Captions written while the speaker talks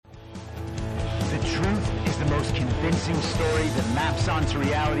most convincing story that maps onto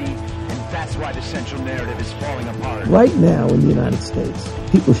reality, and that's why the central narrative is falling apart. Right now in the United States,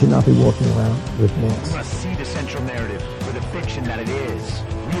 people should not be walking around with masks. We must see the central narrative for the fiction that it is.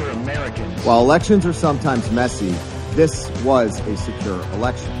 We are Americans. While elections are sometimes messy, this was a secure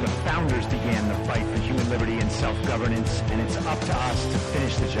election. The founders began the fight for human liberty and self-governance, and it's up to us to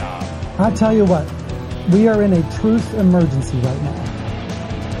finish the job. I tell you what, we are in a truth emergency right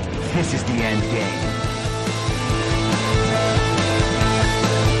now. This is the end game.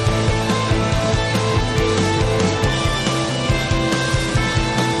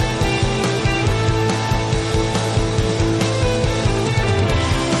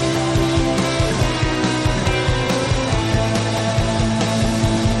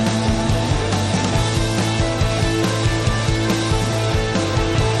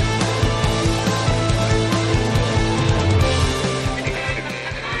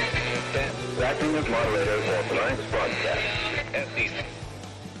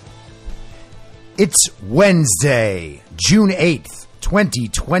 It's Wednesday, June 8th,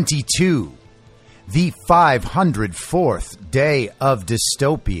 2022, the 504th day of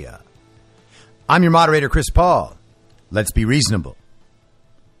dystopia. I'm your moderator, Chris Paul. Let's be reasonable.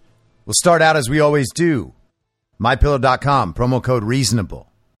 We'll start out as we always do. MyPillow.com, promo code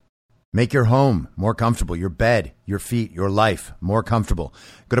reasonable. Make your home more comfortable, your bed, your feet, your life more comfortable.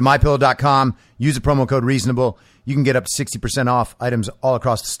 Go to MyPillow.com, use the promo code reasonable. You can get up to 60% off items all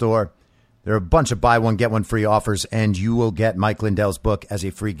across the store. There are a bunch of buy one, get one free offers, and you will get Mike Lindell's book as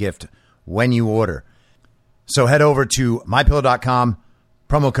a free gift when you order. So head over to MyPillow.com,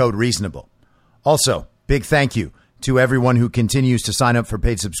 promo code reasonable. Also, big thank you to everyone who continues to sign up for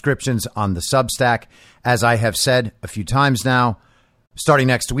paid subscriptions on the Substack. As I have said a few times now, starting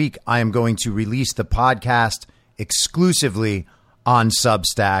next week, I am going to release the podcast exclusively on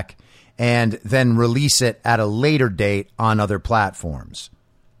Substack and then release it at a later date on other platforms.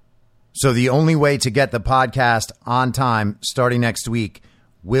 So the only way to get the podcast on time starting next week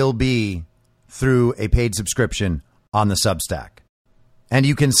will be through a paid subscription on the Substack. And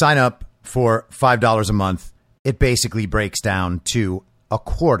you can sign up for $5 a month. It basically breaks down to a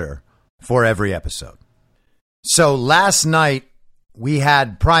quarter for every episode. So last night we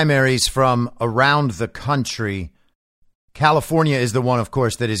had primaries from around the country. California is the one, of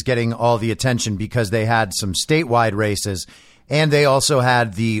course, that is getting all the attention because they had some statewide races. And they also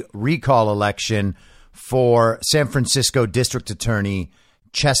had the recall election for San Francisco District Attorney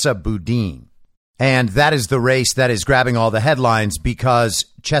Chesa Boudin. And that is the race that is grabbing all the headlines because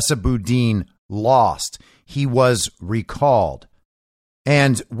Chesa Boudin lost. He was recalled.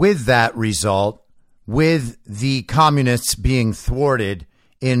 And with that result, with the communists being thwarted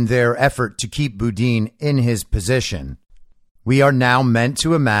in their effort to keep Boudin in his position, we are now meant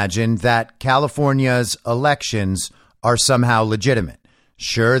to imagine that California's elections are somehow legitimate.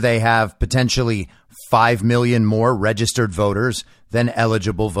 Sure, they have potentially 5 million more registered voters than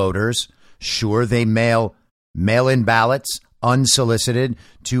eligible voters. Sure, they mail-in ballots unsolicited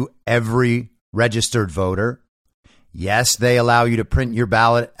to every registered voter. Yes, they allow you to print your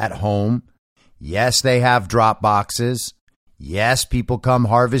ballot at home. Yes, they have drop boxes. Yes, people come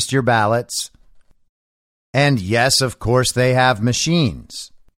harvest your ballots. And yes, of course, they have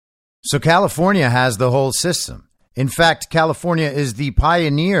machines. So California has the whole system. In fact, California is the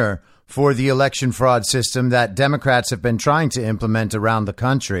pioneer for the election fraud system that Democrats have been trying to implement around the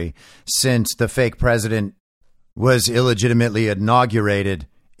country since the fake president was illegitimately inaugurated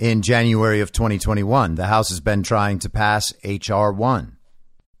in January of 2021. The House has been trying to pass H.R. 1.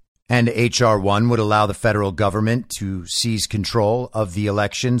 And H.R. 1 would allow the federal government to seize control of the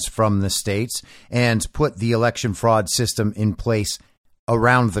elections from the states and put the election fraud system in place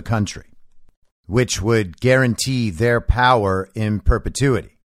around the country, which would guarantee their power in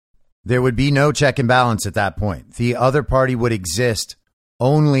perpetuity. There would be no check and balance at that point. The other party would exist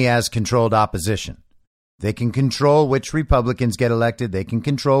only as controlled opposition. They can control which Republicans get elected. They can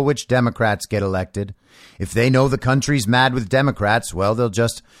control which Democrats get elected. If they know the country's mad with Democrats, well, they'll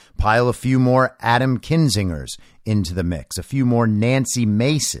just pile a few more Adam Kinzingers into the mix, a few more Nancy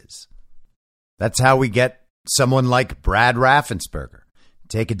Maces. That's how we get someone like Brad Raffensperger.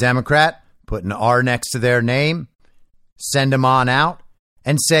 Take a Democrat, put an R next to their name, send them on out,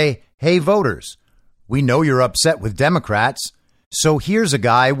 and say, hey, voters, we know you're upset with Democrats, so here's a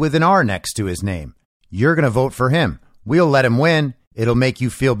guy with an R next to his name. You're going to vote for him. We'll let him win. It'll make you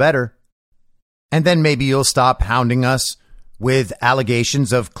feel better. And then maybe you'll stop hounding us with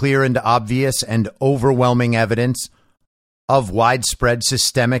allegations of clear and obvious and overwhelming evidence of widespread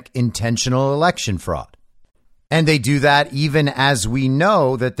systemic intentional election fraud. And they do that even as we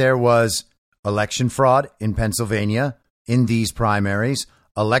know that there was election fraud in Pennsylvania in these primaries,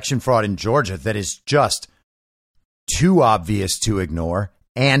 election fraud in Georgia that is just too obvious to ignore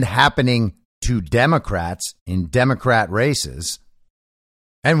and happening to Democrats in Democrat races.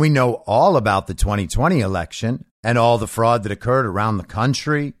 And we know all about the 2020 election and all the fraud that occurred around the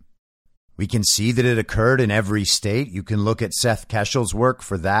country. We can see that it occurred in every state. You can look at Seth Keshel's work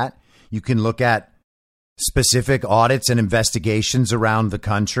for that. You can look at specific audits and investigations around the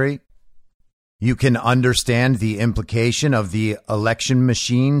country. You can understand the implication of the election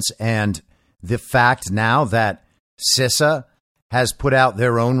machines and the fact now that CISA has put out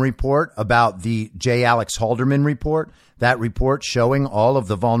their own report about the J. Alex Halderman report, that report showing all of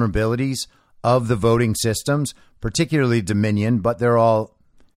the vulnerabilities of the voting systems, particularly Dominion, but they're all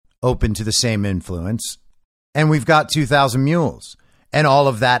open to the same influence. And we've got 2,000 Mules, and all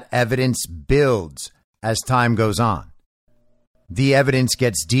of that evidence builds as time goes on. The evidence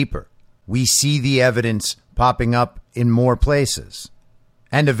gets deeper. We see the evidence popping up in more places.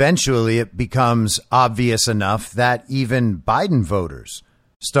 And eventually it becomes obvious enough that even Biden voters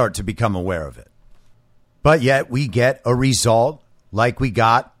start to become aware of it. But yet we get a result like we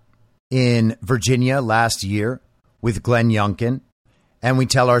got in Virginia last year with Glenn Youngkin, and we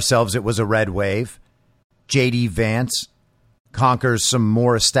tell ourselves it was a red wave. J.D. Vance conquers some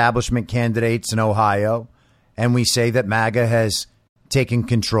more establishment candidates in Ohio, and we say that MAGA has taken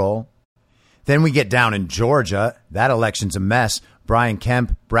control. Then we get down in Georgia. That election's a mess. Brian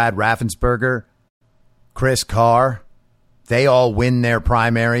Kemp, Brad Raffensperger, Chris Carr, they all win their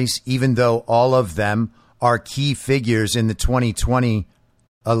primaries, even though all of them are key figures in the 2020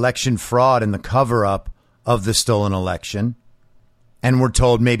 election fraud and the cover-up of the stolen election. And we're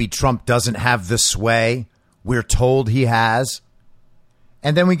told maybe Trump doesn't have the sway we're told he has.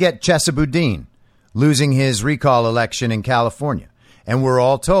 And then we get Chesa Boudin losing his recall election in California. And we're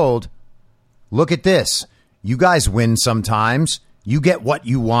all told, look at this. You guys win sometimes. You get what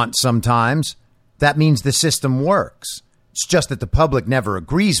you want sometimes. That means the system works. It's just that the public never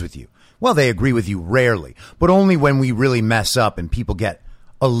agrees with you. Well, they agree with you rarely, but only when we really mess up and people get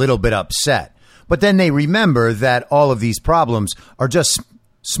a little bit upset. But then they remember that all of these problems are just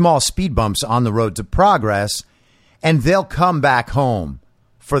small speed bumps on the road to progress, and they'll come back home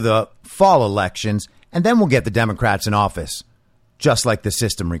for the fall elections, and then we'll get the Democrats in office, just like the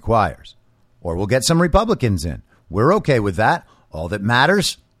system requires. Or we'll get some Republicans in. We're okay with that. All that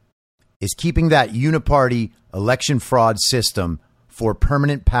matters is keeping that uniparty election fraud system for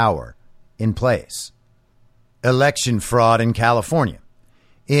permanent power in place. Election fraud in California.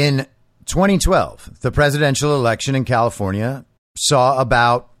 In 2012, the presidential election in California saw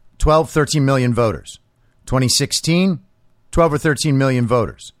about 12, 13 million voters. 2016, 12 or 13 million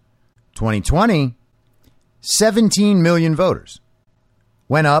voters. 2020, 17 million voters.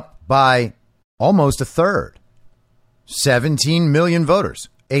 Went up by almost a third. 17 million voters,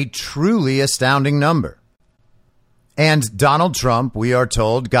 a truly astounding number. And Donald Trump, we are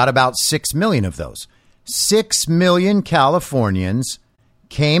told, got about 6 million of those. 6 million Californians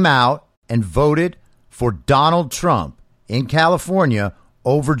came out and voted for Donald Trump in California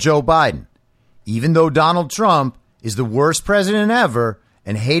over Joe Biden. Even though Donald Trump is the worst president ever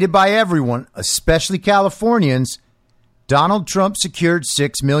and hated by everyone, especially Californians, Donald Trump secured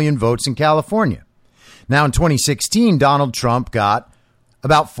 6 million votes in California. Now, in 2016, Donald Trump got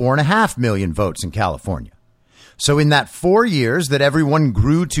about 4.5 million votes in California. So in that 4 years that everyone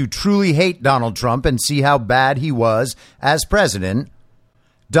grew to truly hate Donald Trump and see how bad he was as president,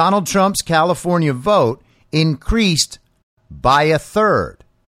 Donald Trump's California vote increased by a third.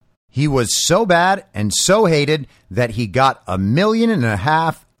 He was so bad and so hated that he got 1.5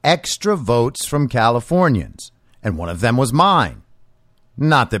 million extra votes from Californians. And one of them was mine.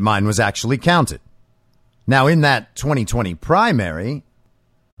 Not that mine was actually counted. Now, in that 2020 primary,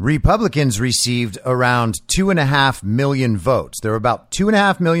 Republicans received around 2.5 million votes. There were about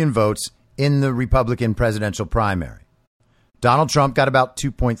 2.5 million votes in the Republican presidential primary. Donald Trump got about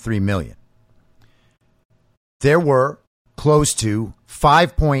 2.3 million. There were close to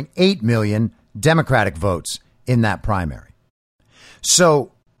 5.8 million Democratic votes in that primary.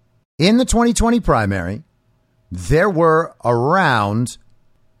 So in the 2020 primary, there were around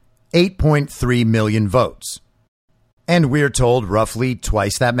 8.3 million votes. And we're told roughly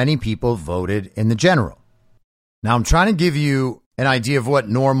twice that many people voted in the general. Now, I'm trying to give you an idea of what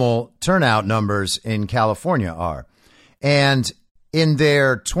normal turnout numbers in California are. And in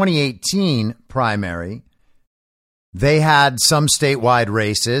their 2018 primary, they had some statewide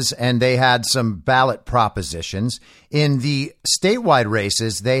races and they had some ballot propositions. In the statewide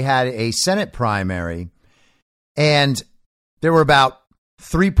races, they had a Senate primary, and there were about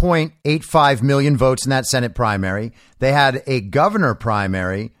 3.85 million votes in that Senate primary. They had a governor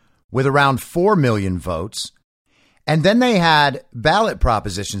primary with around 4 million votes. And then they had ballot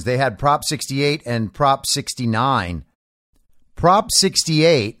propositions. They had Prop 68 and Prop 69. Prop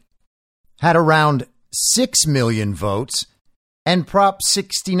 68 had around 6 million votes, and Prop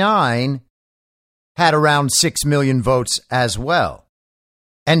 69 had around 6 million votes as well.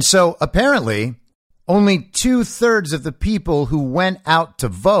 And so apparently only 2/3 of the people who went out to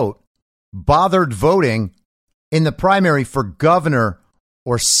vote bothered voting in the primary for governor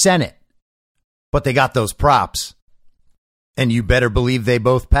or Senate. But they got those props. And you better believe they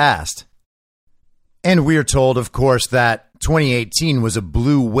both passed. And we're told, of course, that 2018 was a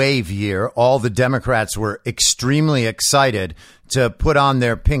blue wave year. All the Democrats were extremely excited to put on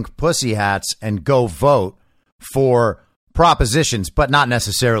their pink pussy hats and go vote for propositions, but not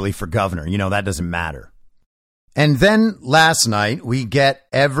necessarily for governor. You know, that doesn't matter. And then last night, we get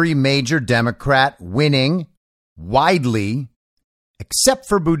every major Democrat winning widely, except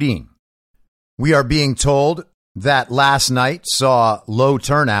for Boudin. We are being told that last night saw low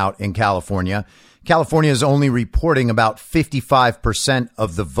turnout in California. California is only reporting about 55%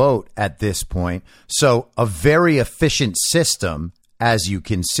 of the vote at this point. So a very efficient system, as you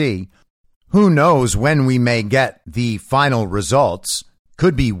can see. Who knows when we may get the final results?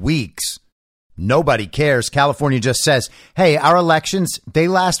 Could be weeks. Nobody cares. California just says, hey, our elections, they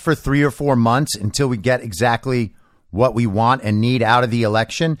last for 3 or 4 months until we get exactly what we want and need out of the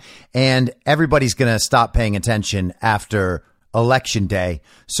election. And everybody's going to stop paying attention after Election Day.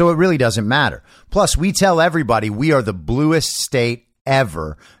 So it really doesn't matter. Plus, we tell everybody we are the bluest state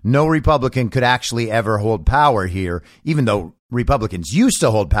ever. No Republican could actually ever hold power here, even though Republicans used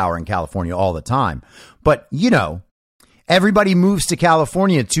to hold power in California all the time. But, you know, everybody moves to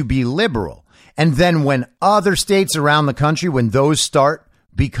California to be liberal. And then when other states around the country, when those start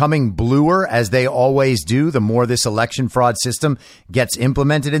becoming bluer, as they always do, the more this election fraud system gets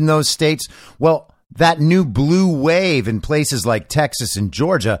implemented in those states, well, that new blue wave in places like Texas and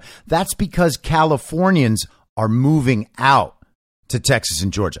Georgia, that's because Californians are moving out to Texas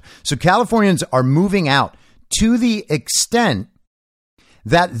and Georgia. So Californians are moving out to the extent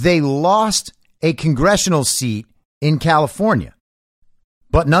that they lost a congressional seat in California.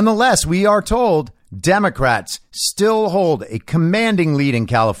 But nonetheless, we are told Democrats still hold a commanding lead in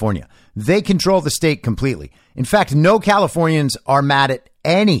California. They control the state completely. In fact, no Californians are mad at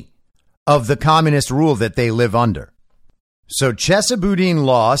any of the communist rule that they live under. So Chesa Boudin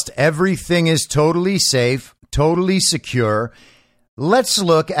lost. Everything is totally safe, totally secure. Let's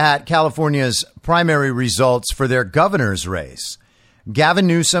look at California's primary results for their governor's race. Gavin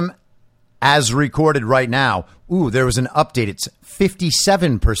Newsom, as recorded right now, there was an update. It's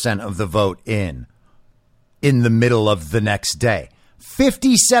 57% of the vote in the middle of the next day.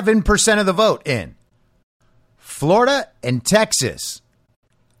 57% of the vote in. Florida and Texas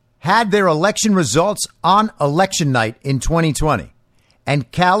had their election results on election night in 2020.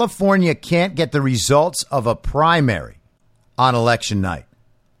 And California can't get the results of a primary on election night.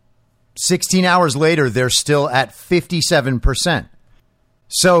 16 hours later, they're still at 57%.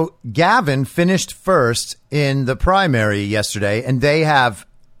 So Gavin finished first in the primary yesterday, and they have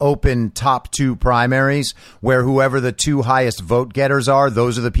open top 2 primaries where whoever the 2 highest vote getters are,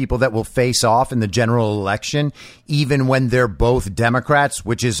 those are the people that will face off in the general election, even when they're both Democrats,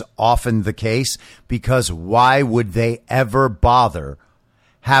 which is often the case, because why would they ever bother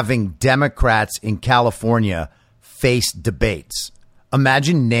having Democrats in California face debates?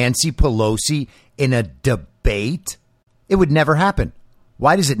 Imagine Nancy Pelosi in a debate. It would never happen.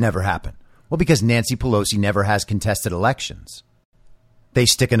 Why does it never happen? Well, because Nancy Pelosi never has contested elections. They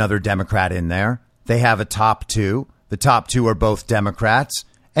stick another Democrat in there. They have a top 2. The top 2 are both Democrats,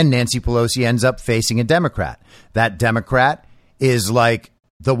 and Nancy Pelosi ends up facing a Democrat. That Democrat is like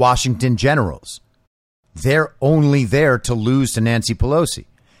the Washington Generals. They're only there to lose to Nancy Pelosi,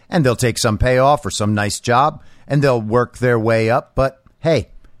 and they'll take some payoff or some nice job, and they'll work their way up. But hey,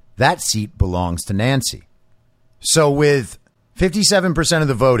 that seat belongs to Nancy. So with 57% of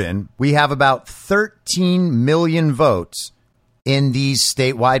the vote in, we have about 13 million votes in these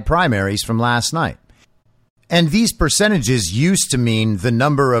statewide primaries from last night. And these percentages used to mean the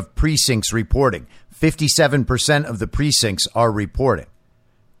number of precincts reporting. 57% of the precincts are reporting.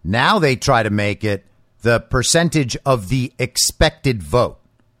 Now they try to make it the percentage of the expected vote.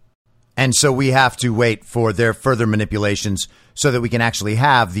 And so we have to wait for their further manipulations so that we can actually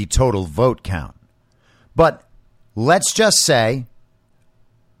have the total vote count. But let's just say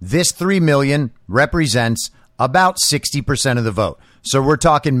this 3 million represents about 60% of the vote. So we're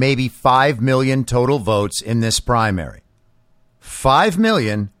talking maybe 5 million total votes in this primary. 5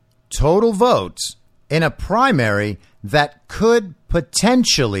 million total votes in a primary that could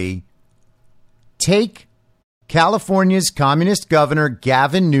potentially take California's communist governor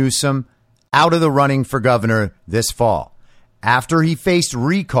Gavin Newsom out of the running for governor this fall after he faced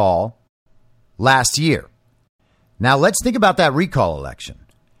recall last year. Now, let's think about that recall election.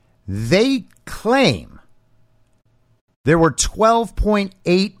 They claim there were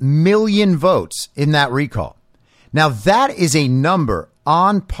 12.8 million votes in that recall. Now, that is a number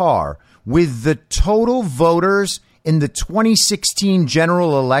on par with the total voters in the 2016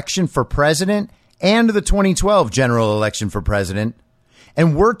 general election for president and the 2012 general election for president.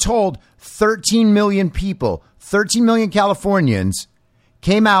 And we're told 13 million people, 13 million Californians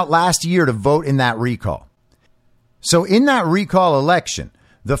came out last year to vote in that recall. So in that recall election,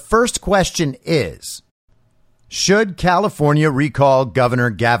 the first question is, should California recall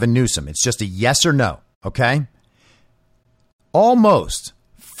Governor Gavin Newsom? It's just a yes or no, okay? Almost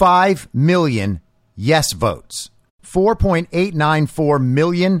 5 million yes votes, 4.894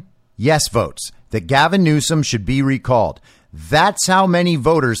 million yes votes that Gavin Newsom should be recalled. That's how many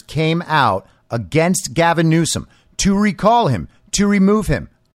voters came out against Gavin Newsom to recall him, to remove him.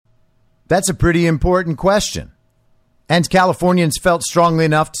 That's a pretty important question. And Californians felt strongly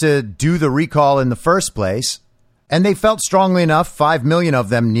enough to do the recall in the first place. And they felt strongly enough, 5 million of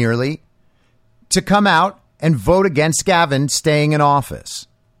them nearly, to come out and vote against Gavin staying in office.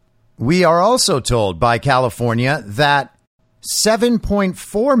 We are also told by California that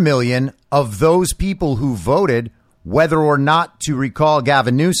 7.4 million of those people who voted whether or not to recall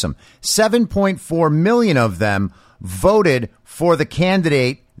Gavin Newsom, 7.4 million of them voted for the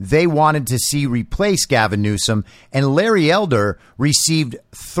candidate they wanted to see replace Gavin Newsom, and Larry Elder received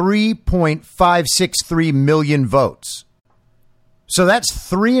 3.563 million votes. So that's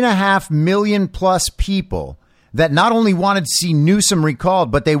 3.5 million plus people that not only wanted to see Newsom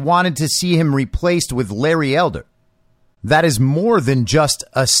recalled, but they wanted to see him replaced with Larry Elder. That is more than just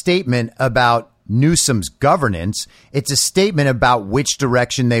a statement about Newsom's governance. It's a statement about which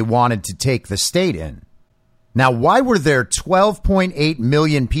direction they wanted to take the state in. Now, why were there 12.8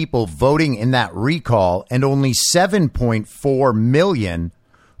 million people voting in that recall and only 7.4 million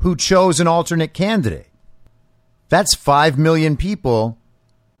who chose an alternate candidate? That's 5 million people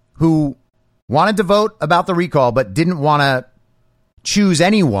who wanted to vote about the recall but didn't want to choose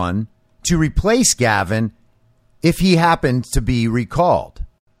anyone to replace Gavin if he happened to be recalled.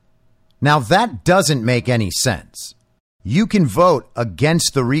 Now, that doesn't make any sense. You can vote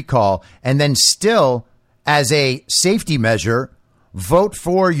against the recall and then still, as a safety measure, vote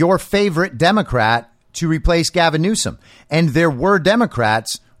for your favorite Democrat to replace Gavin Newsom. And there were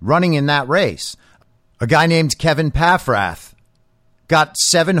Democrats running in that race. A guy named Kevin Paffrath got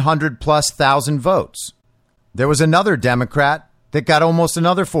 700,000+ votes. There was another Democrat that got almost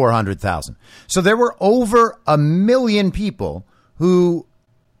another 400,000. So there were over 1 million people who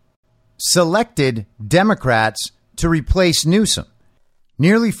selected Democrats to replace Newsom.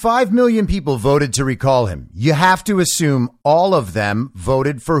 Nearly 5 million people voted to recall him. You have to assume all of them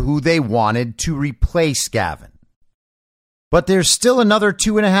voted for who they wanted to replace Gavin. But there's still another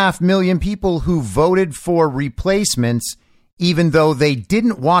 2.5 million people who voted for replacements, even though they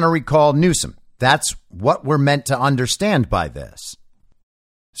didn't want to recall Newsom. That's what we're meant to understand by this.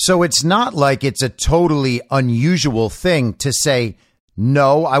 So it's not like it's a totally unusual thing to say,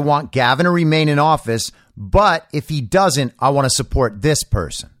 no, I want Gavin to remain in office, but if he doesn't, I want to support this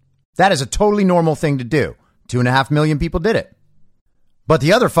person. That is a totally normal thing to do. 2.5 million people did it. But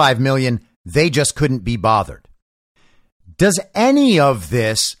the other 5 million, they just couldn't be bothered. Does any of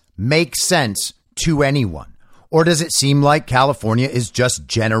this make sense to anyone? Or does it seem like California is just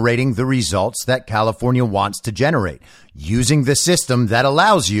generating the results that California wants to generate, using the system that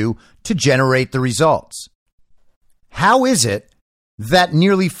allows you to generate the results? How is it that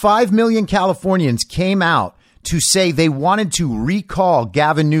nearly 5 million Californians came out to say they wanted to recall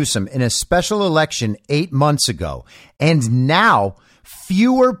Gavin Newsom in a special election 8 months ago, and now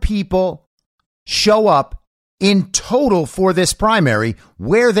fewer people show up in total for this primary,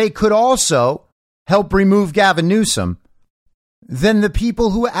 where they could also help remove Gavin Newsom, than the people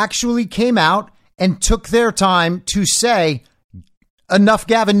who actually came out and took their time to say, enough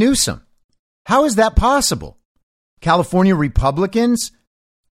Gavin Newsom? How is that possible? California Republicans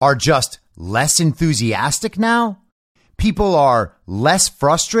are just less enthusiastic now? People are less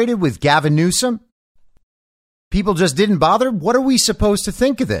frustrated with Gavin Newsom? People just didn't bother? What are we supposed to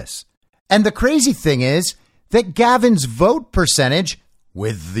think of this? And the crazy thing is that Gavin's vote percentage,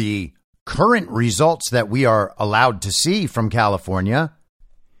 with the current results that we are allowed to see from California,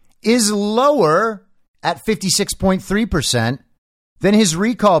 is lower at 56.3% than his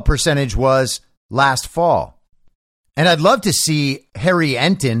recall percentage was last fall. And I'd love to see Harry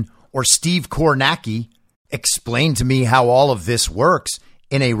Enton or Steve Kornacki explain to me how all of this works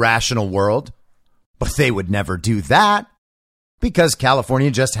in a rational world, but they would never do that because California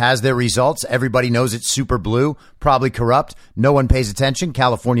just has their results. Everybody knows it's super blue, probably corrupt. No one pays attention.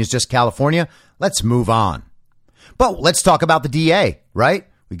 California's just California. Let's move on. But let's talk about the DA, right?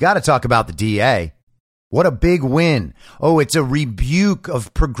 We got to talk about the DA. What a big win. Oh, it's a rebuke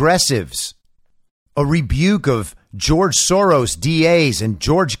of progressives, a rebuke of George Soros DAs, and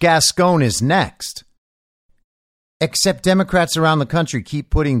George Gascon is next. Except Democrats around the country keep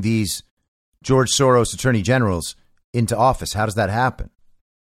putting these George Soros attorney generals into office. How does that happen?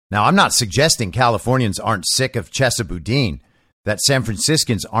 Now, I'm not suggesting Californians aren't sick of Chesa Boudin, that San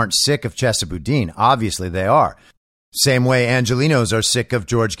Franciscans aren't sick of Chesa Boudin. Obviously, they are. Same way Angelenos are sick of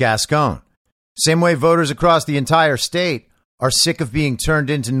George Gascon. Same way voters across the entire state are sick of being turned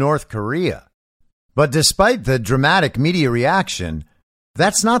into North Korea. But despite the dramatic media reaction,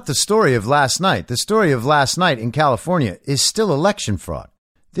 that's not the story of last night. The story of last night in California is still election fraud.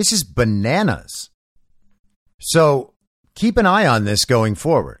 This is bananas. So keep an eye on this going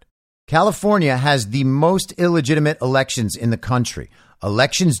forward. California has the most illegitimate elections in the country.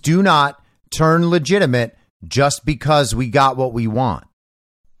 Elections do not turn legitimate just because we got what we want.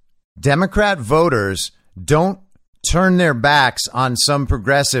 Democrat voters don't turn their backs on some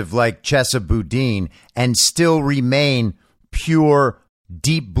progressive like Chesa Boudin and still remain pure,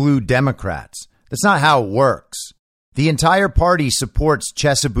 deep blue Democrats. That's not how it works. The entire party supports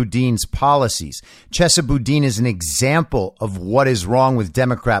Chesa Boudin's policies. Chesa Boudin is an example of what is wrong with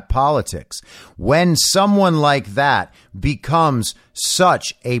Democrat politics. When someone like that becomes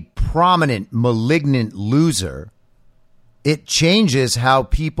such a prominent, malignant loser, it changes how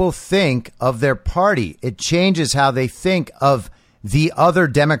people think of their party. It changes how they think of the other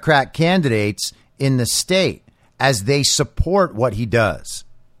Democrat candidates in the state as they support what he does.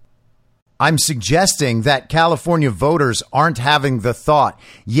 I'm suggesting that California voters aren't having the thought,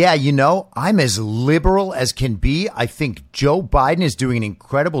 yeah, you know, I'm as liberal as can be. I think Joe Biden is doing an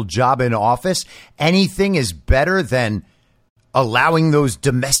incredible job in office. Anything is better than allowing those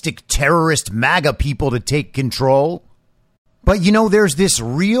domestic terrorist MAGA people to take control. But, you know, there's this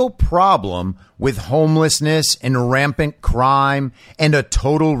real problem with homelessness and rampant crime and a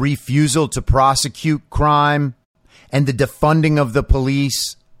total refusal to prosecute crime and the defunding of the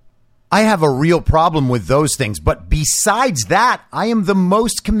police. I have a real problem with those things. But besides that, I am the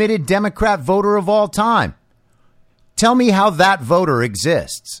most committed Democrat voter of all time. Tell me how that voter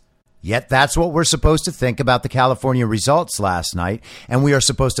exists. Yet that's what we're supposed to think about the California results last night. And we are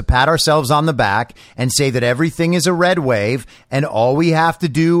supposed to pat ourselves on the back and say that everything is a red wave and all we have to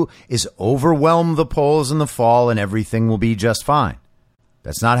do is overwhelm the polls in the fall and everything will be just fine.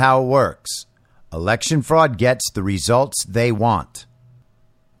 That's not how it works. Election fraud gets the results they want.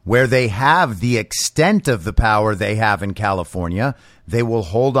 Where they have the extent of the power they have in California, they will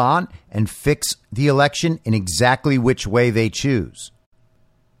hold on and fix the election in exactly which way they choose.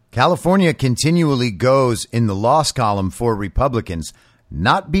 California continually goes in the loss column for Republicans,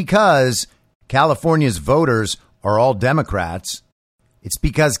 not because California's voters are all Democrats. It's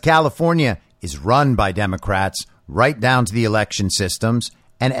because California is run by Democrats right down to the election systems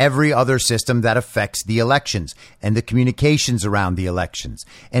and every other system that affects the elections and the communications around the elections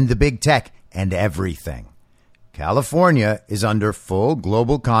and the big tech and everything. California is under full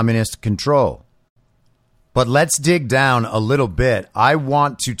global communist control. But let's dig down a little bit. I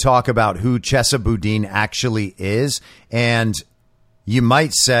want to talk about who Chesa Boudin actually is. And you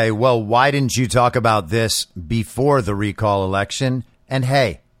might say, well, why didn't you talk about this before the recall election? And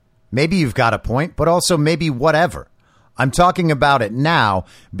hey, maybe you've got a point, but also maybe whatever. I'm talking about it now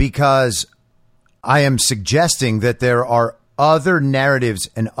because I am suggesting that there are other narratives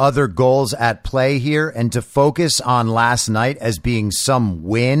and other goals at play here. And to focus on last night as being some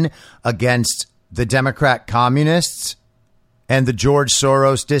win against the Democrat communists and the George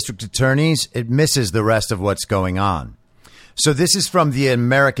Soros district attorneys, it misses the rest of what's going on. So this is from the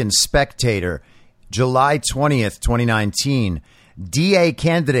American Spectator, July 20th, 2019. DA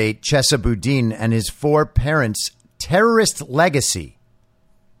candidate Chesa Boudin and his 4 parents' terrorist legacy.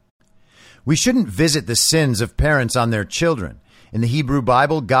 We shouldn't visit the sins of parents on their children. In the Hebrew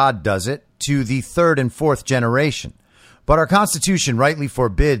Bible, God does it to the 3rd and 4th generation. But our Constitution rightly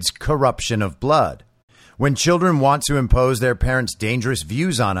forbids corruption of blood. When children want to impose their parents' dangerous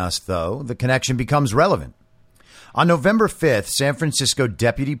views on us, though, the connection becomes relevant. On November 5th, San Francisco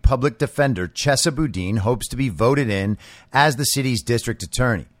Deputy Public Defender Chesa Boudin hopes to be voted in as the city's district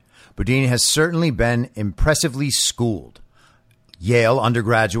attorney. Boudin has certainly been impressively schooled. Yale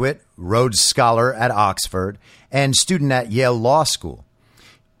undergraduate, Rhodes Scholar at Oxford, and student at Yale Law School.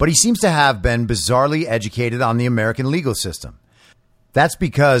 But he seems to have been bizarrely educated on the American legal system. That's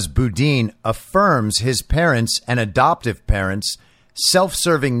because Boudin affirms his parents' and adoptive parents'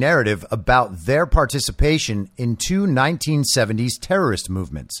 self-serving narrative about their participation in two 1970s terrorist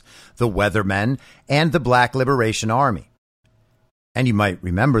movements, the Weathermen and the Black Liberation Army. And you might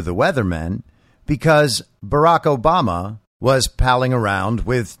remember the Weathermen because Barack Obama was palling around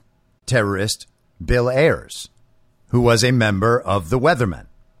with terrorist Bill Ayers, who was a member of the Weathermen.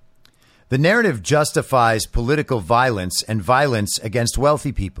 The narrative justifies political violence and violence against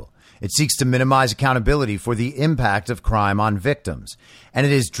wealthy people. It seeks to minimize accountability for the impact of crime on victims. And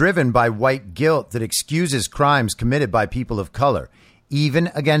it is driven by white guilt that excuses crimes committed by people of color,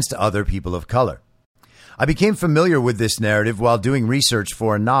 even against other people of color. I became familiar with this narrative while doing research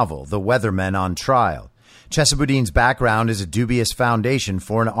for a novel, The Weathermen on Trial. Chesa Boudin's background is a dubious foundation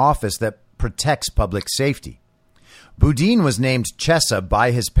for an office that protects public safety. Boudin was named Chesa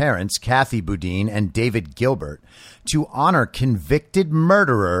by his parents, Kathy Boudin and David Gilbert, to honor convicted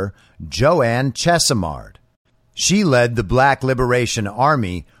murderer Joanne Chesimard. She led the Black Liberation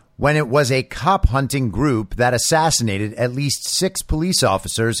Army when it was a cop-hunting group that assassinated at least 6 police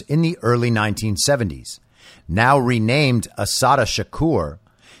officers in the early 1970s. Now renamed Assata Shakur,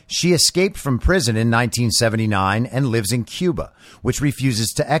 she escaped from prison in 1979 and lives in Cuba, which refuses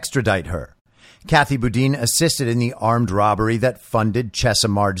to extradite her. Kathy Boudin assisted in the armed robbery that funded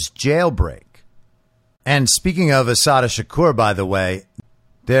Chesimard's jailbreak. And speaking of Assata Shakur, by the way,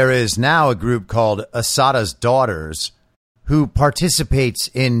 there is now a group called Assata's Daughters who participates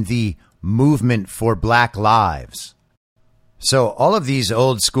in the movement for Black Lives. So all of these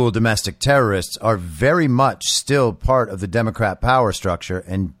old school domestic terrorists are very much still part of the Democrat power structure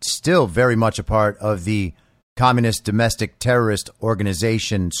and still very much a part of the communist domestic terrorist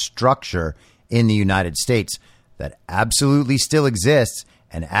organization structure in the United States that absolutely still exists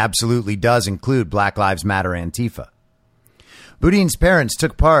and absolutely does include Black Lives Matter Antifa. Boudin's parents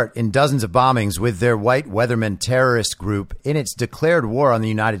took part in dozens of bombings with their white Weathermen terrorist group in its declared war on the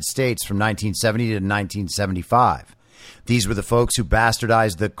United States from 1970 to 1975. These were the folks who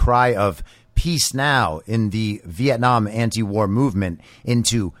bastardized the cry of peace now in the Vietnam anti-war movement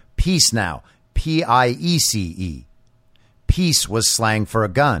into peace now, P-I-E-C-E. Peace was slang for a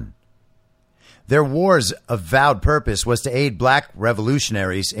gun. Their war's avowed purpose was to aid black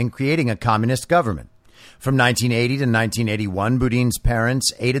revolutionaries in creating a communist government. From 1980 to 1981, Boudin's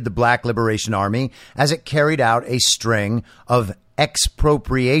parents aided the Black Liberation Army as it carried out a string of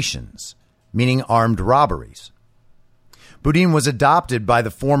expropriations, meaning armed robberies. Boudin was adopted by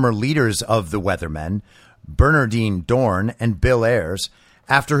the former leaders of the Weathermen, Bernardine Dorn and Bill Ayers,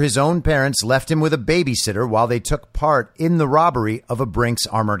 after his own parents left him with a babysitter while they took part in the robbery of a Brinks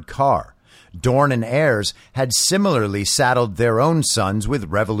armored car. Dorn and Ayers had similarly saddled their own sons with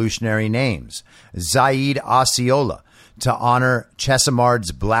revolutionary names, Zaid Osceola, to honor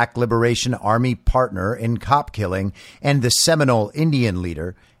Chesimard's Black Liberation Army partner in cop killing and the Seminole Indian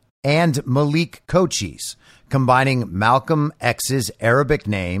leader, and Malik Cochise, combining Malcolm X's Arabic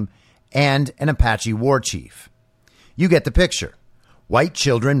name and an Apache war chief. You get the picture. White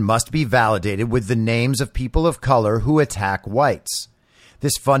children must be validated with the names of people of color who attack whites.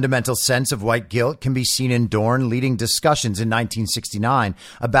 This fundamental sense of white guilt can be seen in Dorn leading discussions in 1969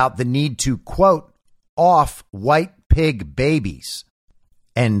 about the need to, quote, off white pig babies,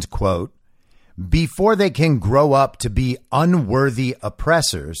 end quote, before they can grow up to be unworthy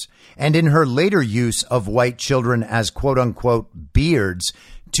oppressors, and in her later use of white children as quote unquote beards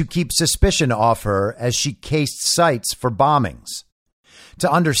to keep suspicion off her as she cased sites for bombings.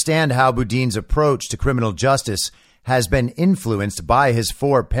 To understand how Boudin's approach to criminal justice has been influenced by his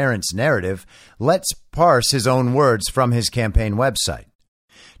 4 parents' narrative, let's parse his own words from his campaign website.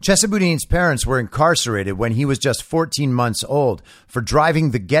 Chesa Boudin's parents were incarcerated when he was just 14 months old for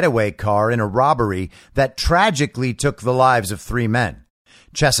driving the getaway car in a robbery that tragically took the lives of 3 men.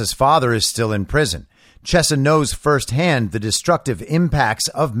 Chesa's father is still in prison. Chesa knows firsthand the destructive impacts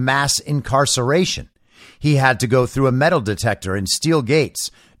of mass incarceration. He had to go through a metal detector and steel gates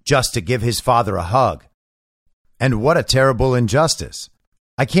just to give his father a hug. And what a terrible injustice.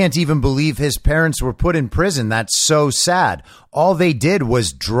 I can't even believe his parents were put in prison. That's so sad. All they did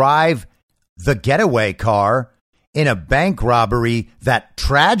was drive the getaway car in a bank robbery that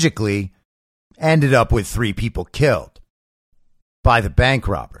tragically ended up with 3 people killed by the bank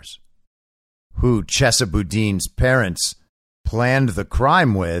robbers, who Chesa Boudin's parents planned the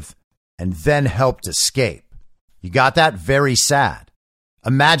crime with and then helped escape. You got that? Very sad.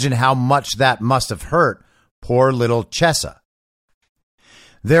 Imagine how much that must have hurt poor little Chesa.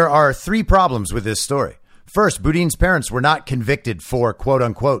 There are three problems with this story. First, Boudin's parents were not convicted for, quote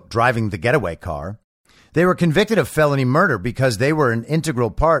unquote, driving the getaway car. They were convicted of felony murder because they were an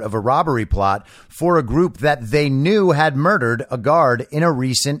integral part of a robbery plot for a group that they knew had murdered a guard in a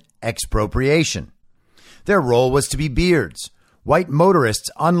recent expropriation. Their role was to be beards, white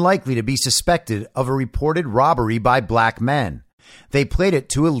motorists unlikely to be suspected of a reported robbery by black men. They played it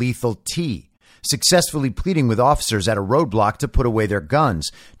to a lethal T, successfully pleading with officers at a roadblock to put away their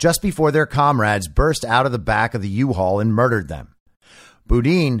guns just before their comrades burst out of the back of the U-Haul and murdered them.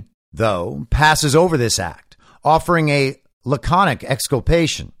 Boudin, though, passes over this act, offering a laconic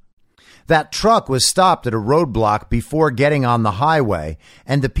exculpation. That truck was stopped at a roadblock before getting on the highway,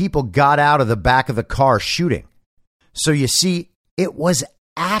 and the people got out of the back of the car shooting. So you see, it was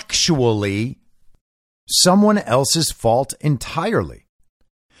actually someone else's fault entirely.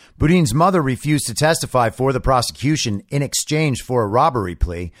 Boudin's mother refused to testify for the prosecution in exchange for a robbery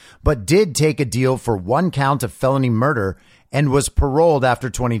plea, but did take a deal for one count of felony murder and was paroled after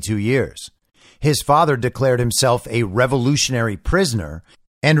 22 years. His father declared himself a revolutionary prisoner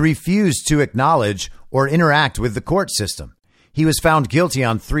and refused to acknowledge or interact with the court system. He was found guilty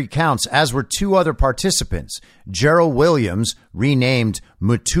on 3 counts, as were 2 other participants, Gerald Williams, renamed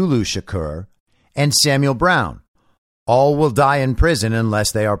Mutulu Shakur, and Samuel Brown. All will die in prison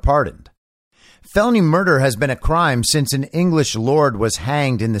unless they are pardoned. Felony murder has been a crime since an English lord was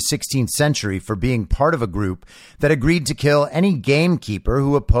hanged in the 16th century for being part of a group that agreed to kill any gamekeeper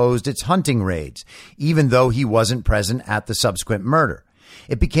who opposed its hunting raids, even though he wasn't present at the subsequent murder.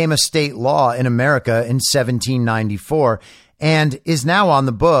 It became a state law in America in 1794 and is now on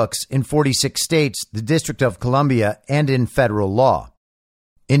the books in 46 states, the District of Columbia, and in federal law.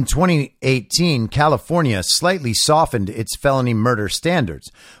 In 2018, California slightly softened its felony murder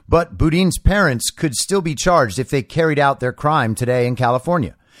standards, but Boudin's parents could still be charged if they carried out their crime today in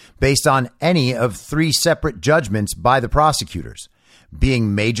California, based on any of 3 separate judgments by the prosecutors: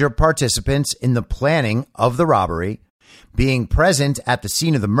 being major participants in the planning of the robbery, being present at the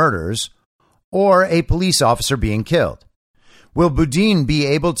scene of the murders, or a police officer being killed. Will Boudin be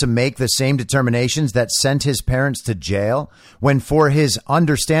able to make the same determinations that sent his parents to jail when, for his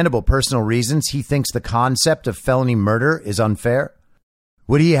understandable personal reasons, he thinks the concept of felony murder is unfair?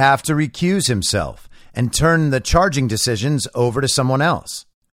 Would he have to recuse himself and turn the charging decisions over to someone else?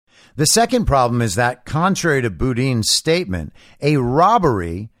 The second problem is that, contrary to Boudin's statement, a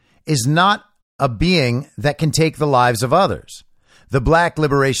robbery is not a being that can take the lives of others. The Black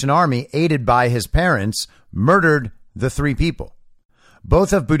Liberation Army, aided by his parents, murdered the 3 people.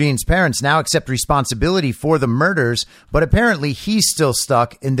 Both of Boudin's parents now accept responsibility for the murders, but apparently he's still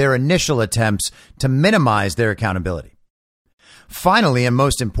stuck in their initial attempts to minimize their accountability. Finally, and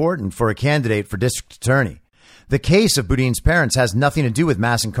most important for a candidate for district attorney, the case of Boudin's parents has nothing to do with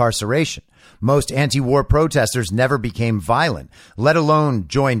mass incarceration. Most anti-war protesters never became violent, let alone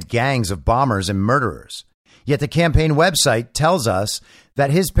joined gangs of bombers and murderers. Yet the campaign website tells us that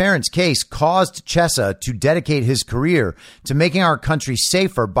his parents' case caused Chesa to dedicate his career to making our country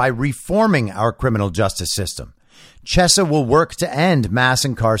safer by reforming our criminal justice system. Chesa will work to end mass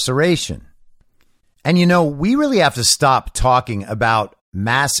incarceration. And you know, we really have to stop talking about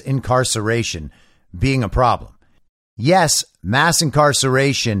mass incarceration being a problem. Yes, mass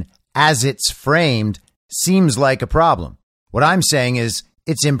incarceration, as it's framed, seems like a problem. What I'm saying is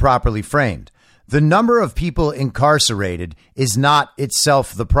it's improperly framed. The number of people incarcerated is not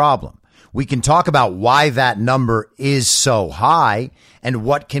itself the problem. We can talk about why that number is so high and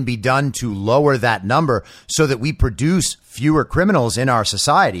what can be done to lower that number so that we produce fewer criminals in our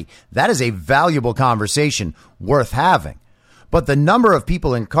society. That is a valuable conversation worth having. But the number of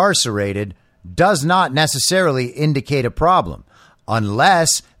people incarcerated does not necessarily indicate a problem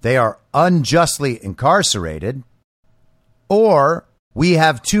unless they are unjustly incarcerated, or we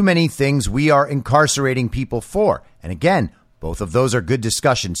have too many things we are incarcerating people for. And again, both of those are good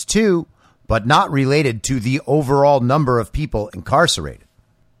discussions too, but not related to the overall number of people incarcerated.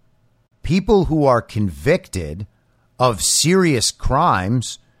 People who are convicted of serious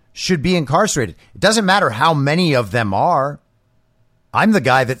crimes should be incarcerated. It doesn't matter how many of them are. I'm the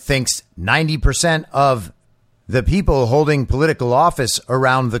guy that thinks 90% of the people holding political office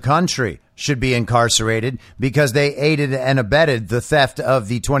around the country should be incarcerated because they aided and abetted the theft of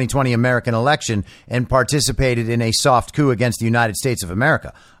the 2020 American election and participated in a soft coup against the United States of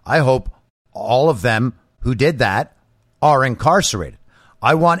America. I hope all of them who did that are incarcerated.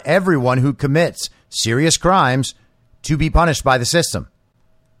 I want everyone who commits serious crimes to be punished by the system.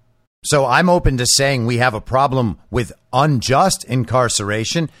 So I'm open to saying we have a problem with unjust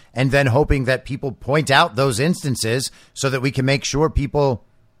incarceration and then hoping that people point out those instances so that we can make sure people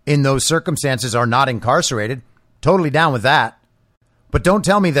in those circumstances are not incarcerated. Totally down with that. But don't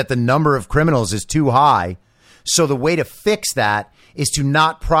tell me that the number of criminals is too high. So the way to fix that is to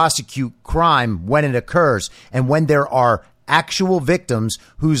not prosecute crime when it occurs and when there are actual victims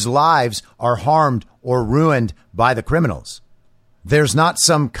whose lives are harmed or ruined by the criminals. There's not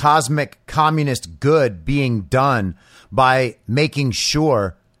some cosmic communist good being done by making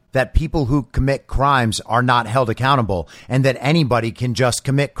sure that people who commit crimes are not held accountable and that anybody can just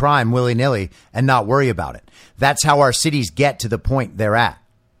commit crime willy-nilly and not worry about it. That's how our cities get to the point they're at.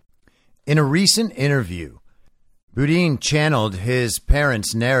 In a recent interview, Boudin channeled his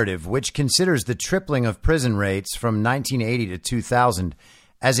parents' narrative, which considers the tripling of prison rates from 1980 to 2000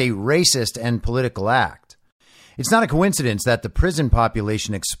 as a racist and political act. It's not a coincidence that the prison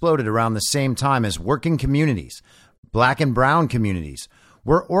population exploded around the same time as working communities, black and brown communities,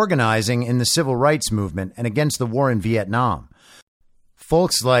 were organizing in the civil rights movement and against the war in Vietnam.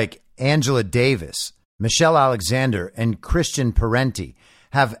 Folks like Angela Davis, Michelle Alexander, and Christian Parenti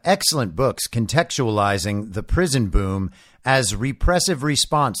have excellent books contextualizing the prison boom as repressive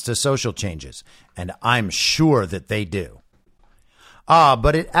response to social changes, and I'm sure that they do.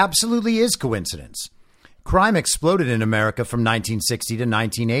 But it absolutely is coincidence. Crime exploded in America from 1960 to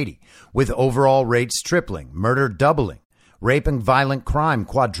 1980, with overall rates tripling, murder doubling, rape and violent crime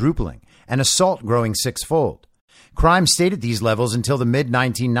quadrupling, and assault growing sixfold. Crime stayed at these levels until the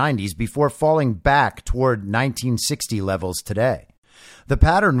mid-1990s before falling back toward 1960 levels today. The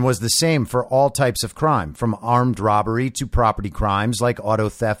pattern was the same for all types of crime, from armed robbery to property crimes like auto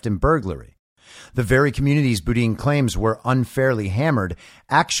theft and burglary. The very communities Boudin claims were unfairly hammered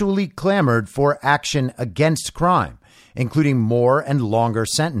actually clamored for action against crime, including more and longer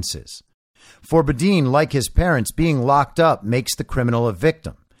sentences. For Boudin, like his parents, being locked up makes the criminal a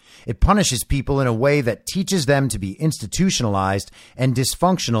victim. It punishes people in a way that teaches them to be institutionalized and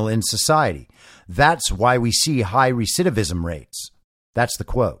dysfunctional in society. That's why we see high recidivism rates. That's the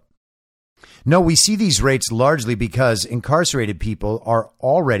quote. No, we see these rates largely because incarcerated people are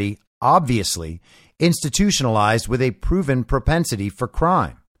already, obviously, institutionalized with a proven propensity for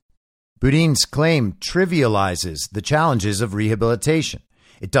crime. Boudin's claim trivializes the challenges of rehabilitation.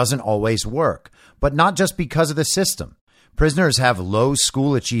 It doesn't always work, but not just because of the system. Prisoners have low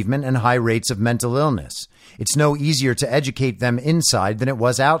school achievement and high rates of mental illness. It's no easier to educate them inside than it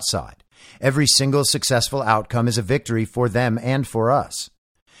was outside. Every single successful outcome is a victory for them and for us.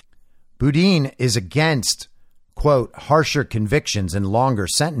 Boudin is against, quote, harsher convictions and longer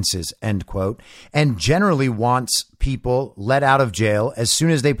sentences, end quote, and generally wants people let out of jail as soon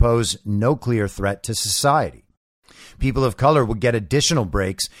as they pose no clear threat to society. People of color would get additional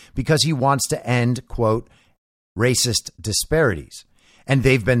breaks because he wants to end, quote, racist disparities, and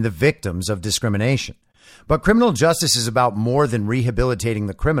they've been the victims of discrimination. But criminal justice is about more than rehabilitating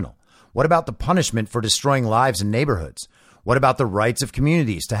the criminal. What about the punishment for destroying lives in neighborhoods? What about the rights of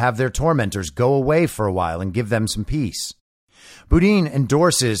communities to have their tormentors go away for a while and give them some peace? Boudin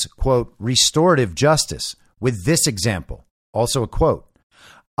endorses, quote, restorative justice with this example. Also a quote,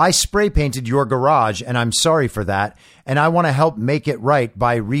 I spray painted your garage and I'm sorry for that. And I want to help make it right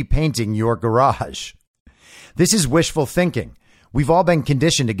by repainting your garage. This is wishful thinking. We've all been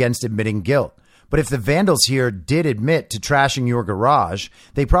conditioned against admitting guilt. But if the vandals here did admit to trashing your garage,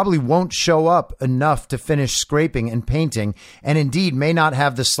 they probably won't show up enough to finish scraping and painting, and indeed may not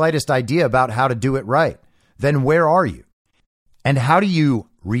have the slightest idea about how to do it right. Then where are you? And how do you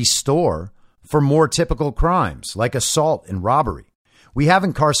restore for more typical crimes like assault and robbery? We have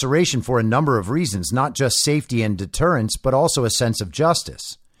incarceration for a number of reasons, not just safety and deterrence, but also a sense of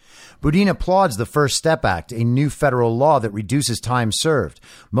justice. Boudin applauds the First Step Act, a new federal law that reduces time served,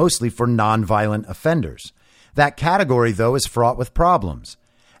 mostly for nonviolent offenders. That category, though, is fraught with problems.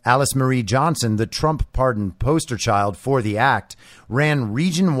 Alice Marie Johnson, the Trump pardon poster child for the act, ran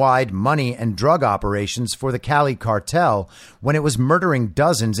region-wide money and drug operations for the Cali cartel when it was murdering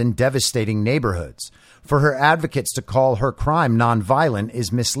dozens in devastating neighborhoods. For her advocates to call her crime nonviolent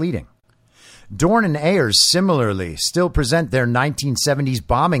is misleading. Dorn and Ayers similarly still present their 1970s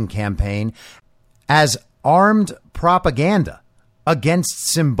bombing campaign as armed propaganda against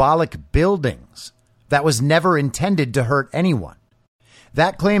symbolic buildings that was never intended to hurt anyone.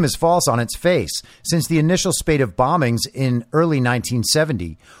 That claim is false on its face, since the initial spate of bombings in early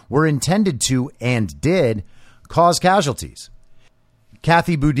 1970 were intended to, and did, cause casualties.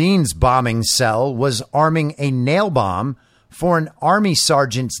 Kathy Boudin's bombing cell was arming a nail bomb for an army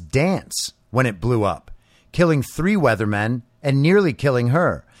sergeant's dance when it blew up, killing 3 weathermen and nearly killing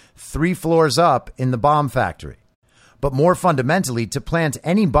her, 3 floors up in the bomb factory. But more fundamentally, to plant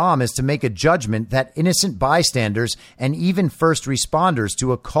any bomb is to make a judgment that innocent bystanders and even first responders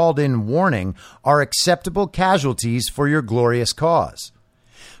to a called-in warning are acceptable casualties for your glorious cause.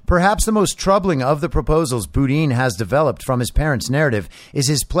 Perhaps the most troubling of the proposals Boudin has developed from his parents' narrative is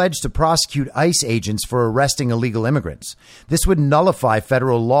his pledge to prosecute ICE agents for arresting illegal immigrants. This would nullify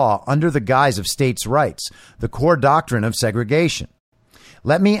federal law under the guise of states' rights, the core doctrine of segregation.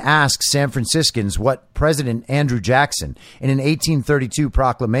 Let me ask San Franciscans what President Andrew Jackson, in an 1832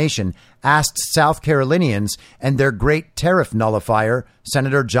 proclamation, asked South Carolinians and their great tariff nullifier,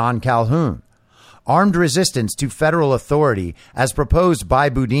 Senator John Calhoun. Armed resistance to federal authority, as proposed by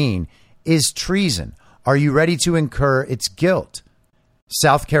Boudin, is treason. Are you ready to incur its guilt?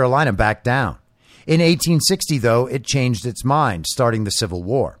 South Carolina backed down. In 1860, though, it changed its mind, starting the Civil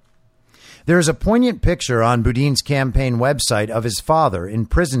War. There is a poignant picture on Boudin's campaign website of his father in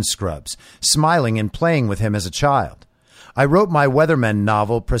prison scrubs, smiling and playing with him as a child. I wrote my Weathermen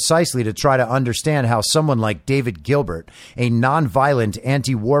novel precisely to try to understand how someone like David Gilbert, a nonviolent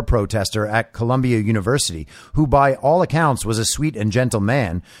anti-war protester at Columbia University, who by all accounts was a sweet and gentle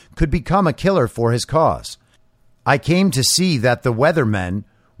man, could become a killer for his cause. I came to see that the Weathermen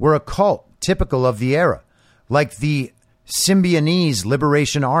were a cult typical of the era, like the Symbionese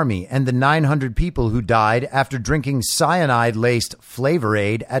Liberation Army and the 900 people who died after drinking cyanide-laced Flavor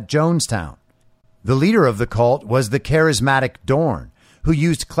Aid at Jonestown. The leader of the cult was the charismatic Dorn, who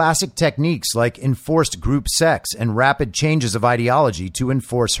used classic techniques like enforced group sex and rapid changes of ideology to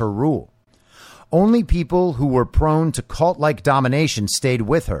enforce her rule. Only people who were prone to cult-like domination stayed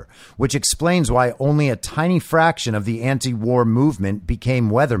with her, which explains why only a tiny fraction of the anti-war movement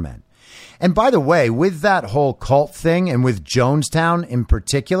became Weathermen. And by the way, with that whole cult thing and with Jonestown in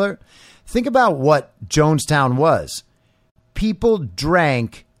particular, think about what Jonestown was. People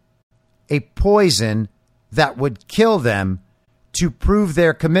drank a poison that would kill them to prove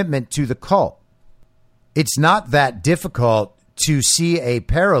their commitment to the cult. It's not that difficult to see a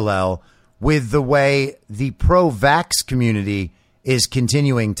parallel with the way the pro-vax community is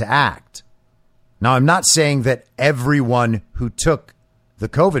continuing to act. Now, I'm not saying that everyone who took the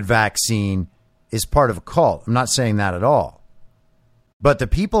COVID vaccine is part of a cult. I'm not saying that at all. But the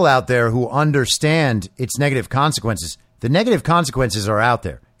people out there who understand its negative consequences, the negative consequences are out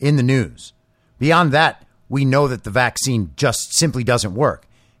there in the news. Beyond that, we know that the vaccine just simply doesn't work.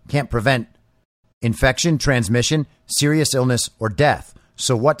 Can't prevent infection, transmission, serious illness, or death.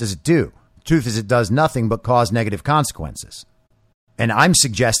 So what does it do? The truth is it does nothing but cause negative consequences. And I'm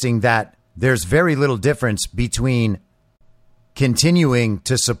suggesting that there's very little difference between continuing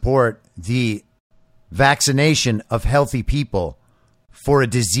to support the vaccination of healthy people for a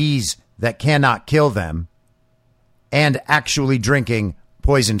disease that cannot kill them and actually drinking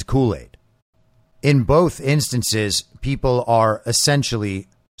poisoned Kool-Aid. In both instances, people are essentially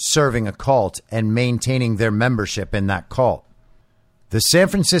serving a cult and maintaining their membership in that cult. The San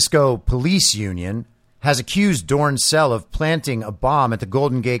Francisco Police Union has accused Dorn's cell of planting a bomb at the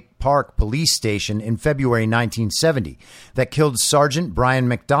Golden Gate Park police station in February 1970 that killed Sergeant Brian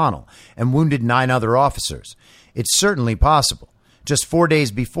McDonnell and wounded 9 other officers. It's certainly possible. Just 4 days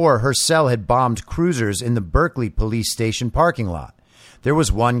before, her cell had bombed cruisers in the Berkeley police station parking lot. There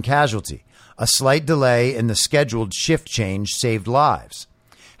was 1 casualty. A slight delay in the scheduled shift change saved lives.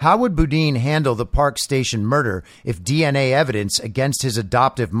 How would Boudin handle the Park Station murder if DNA evidence against his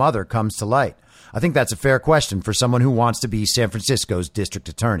adoptive mother comes to light? I think that's a fair question for someone who wants to be San Francisco's district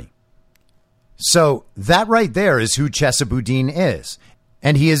attorney. So that right there is who Chesa Boudin is.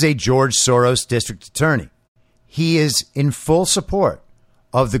 And he is a George Soros district attorney. He is in full support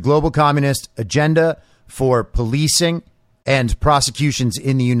of the global communist agenda for policing and prosecutions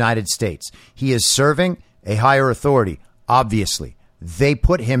in the United States. He is serving a higher authority, obviously. They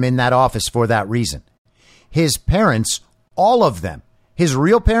put him in that office for that reason. His parents, all of them, his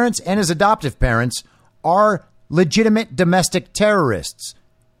real parents and his adoptive parents, are legitimate domestic terrorists.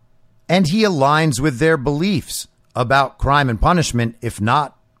 And he aligns with their beliefs about crime and punishment, if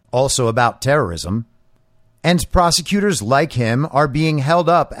not also about terrorism. And prosecutors like him are being held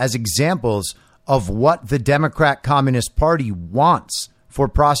up as examples of what the Democrat Communist Party wants for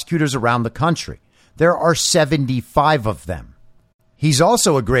prosecutors around the country. There are 75 of them. He's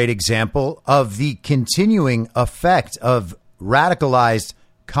also a great example of the continuing effect of radicalized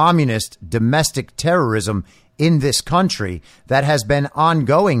communist domestic terrorism in this country that has been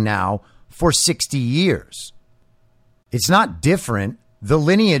ongoing now for 60 years. It's not different. The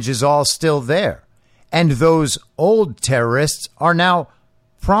lineage is all still there. And those old terrorists are now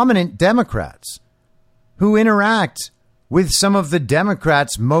prominent Democrats who interact with some of the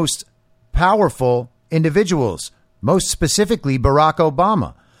Democrats' most powerful individuals, most specifically Barack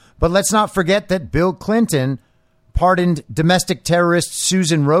Obama. But let's not forget that Bill Clinton pardoned domestic terrorist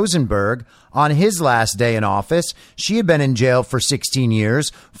Susan Rosenberg on his last day in office. She had been in jail for 16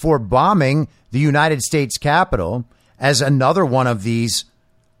 years for bombing the United States Capitol as another one of these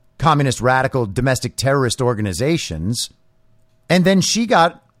communist radical domestic terrorist organizations. And then she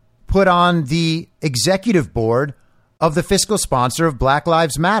got put on the executive board of the fiscal sponsor of Black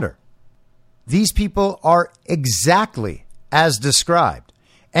Lives Matter. These people are exactly as described.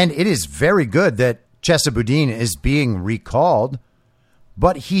 And it is very good that Chesa Boudin is being recalled,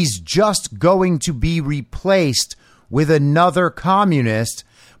 but he's just going to be replaced with another communist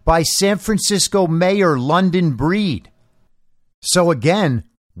by San Francisco Mayor London Breed. So again,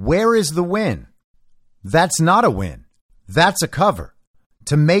 where is the win? That's not a win. That's a cover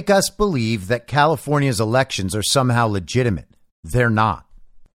to make us believe that California's elections are somehow legitimate. They're not.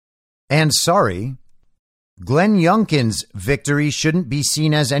 And sorry, Glenn Youngkin's victory shouldn't be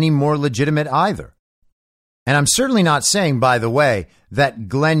seen as any more legitimate either. And I'm certainly not saying, by the way, that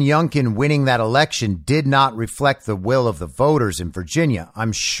Glenn Youngkin winning that election did not reflect the will of the voters in Virginia.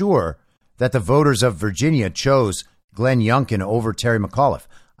 I'm sure that the voters of Virginia chose Glenn Youngkin over Terry McAuliffe.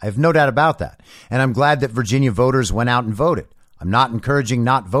 I have no doubt about that. And I'm glad that Virginia voters went out and voted. I'm not encouraging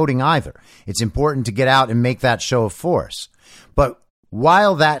not voting either. It's important to get out and make that show of force. But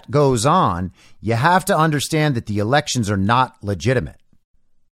while that goes on, you have to understand that the elections are not legitimate.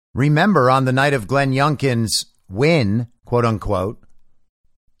 Remember, on the night of Glenn Youngkin's win, quote unquote,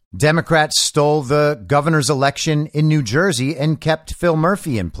 Democrats stole the governor's election in New Jersey and kept Phil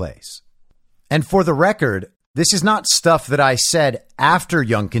Murphy in place. And for the record, this is not stuff that I said after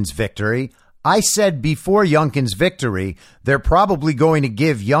Youngkin's victory. I said before Youngkin's victory, they're probably going to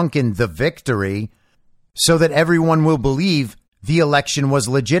give Youngkin the victory so that everyone will believe the election was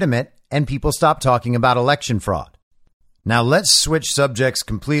legitimate and people stop talking about election fraud. Now let's switch subjects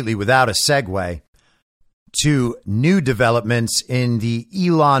completely without a segue to new developments in the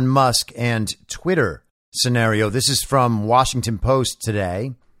Elon Musk and Twitter scenario. This is from Washington Post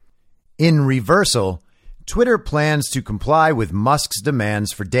today. In reversal, Twitter plans to comply with Musk's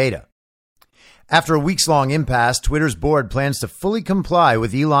demands for data. After a weeks-long impasse, Twitter's board plans to fully comply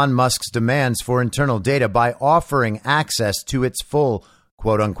with Elon Musk's demands for internal data by offering access to its full,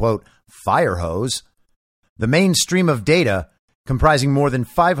 quote-unquote, fire hose. The main stream of data, comprising more than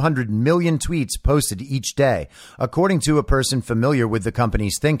 500 million tweets posted each day, according to a person familiar with the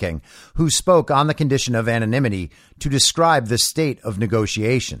company's thinking, who spoke on the condition of anonymity to describe the state of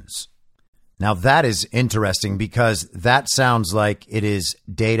negotiations. Now, that is interesting because that sounds like it is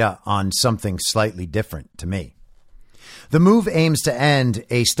data on something slightly different to me. The move aims to end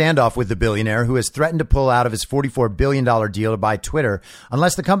a standoff with the billionaire who has threatened to pull out of his $44 billion deal to buy Twitter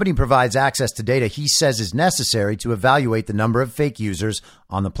unless the company provides access to data he says is necessary to evaluate the number of fake users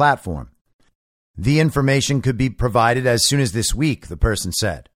on the platform. The information could be provided as soon as this week, the person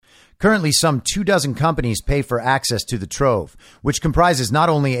said. Currently, some 24 companies pay for access to the trove, which comprises not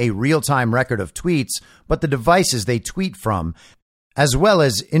only a real-time record of tweets, but the devices they tweet from, as well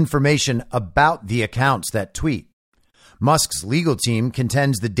as information about the accounts that tweet. Musk's legal team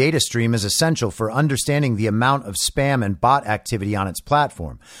contends the data stream is essential for understanding the amount of spam and bot activity on its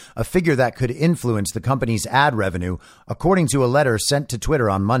platform, a figure that could influence the company's ad revenue, according to a letter sent to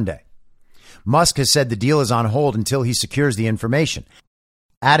Twitter on Monday. Musk has said the deal is on hold until he secures the information,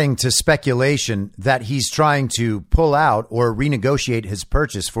 adding to speculation that he's trying to pull out or renegotiate his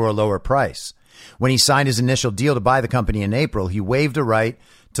purchase for a lower price. When he signed his initial deal to buy the company in April, he waived a right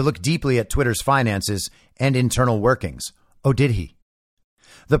to look deeply at Twitter's finances and internal workings. Oh, did he?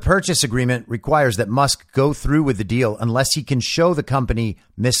 The purchase agreement requires that Musk go through with the deal unless he can show the company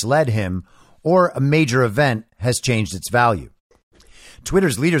misled him or a major event has changed its value.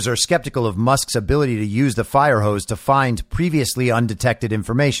 Twitter's leaders are skeptical of Musk's ability to use the fire hose to find previously undetected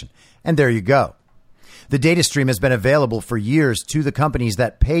information. And there you go. The data stream has been available for years to the companies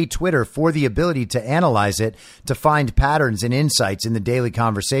that pay Twitter for the ability to analyze it to find patterns and insights in the daily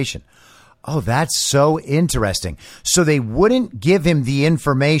conversation. Oh, that's so interesting. So they wouldn't give him the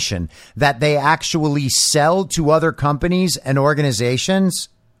information that they actually sell to other companies and organizations?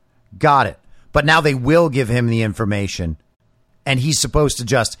 Got it. But now they will give him the information. And he's supposed to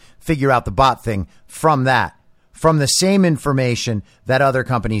just figure out the bot thing from that, from the same information that other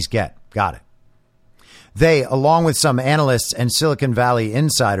companies get. Got it. They, along with some analysts and Silicon Valley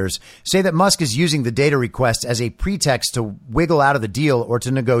insiders, say that Musk is using the data request as a pretext to wiggle out of the deal or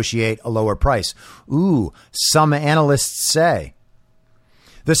to negotiate a lower price. Ooh, some analysts say.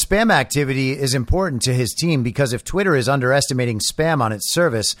 The spam activity is important to his team because if Twitter is underestimating spam on its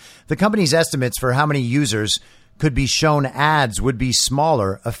service, the company's estimates for how many users could be shown ads would be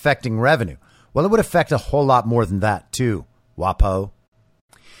smaller, affecting revenue. Well, it would affect a whole lot more than that, too, Wapo.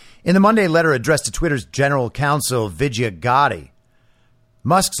 In the Monday letter addressed to Twitter's general counsel, Vijaya Gotti,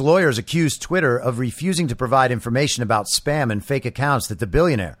 Musk's lawyers accused Twitter of refusing to provide information about spam and fake accounts that the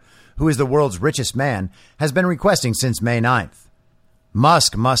billionaire, who is the world's richest man, has been requesting since May 9th.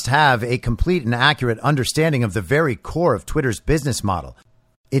 Musk must have a complete and accurate understanding of the very core of Twitter's business model,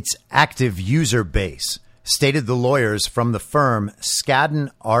 its active user base, stated the lawyers from the firm Skadden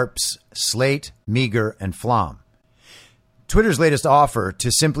Arps, Slate, Meagher, and Flom. Twitter's latest offer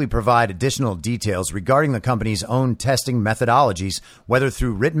to simply provide additional details regarding the company's own testing methodologies, whether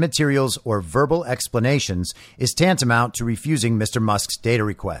through written materials or verbal explanations, is tantamount to refusing Mr. Musk's data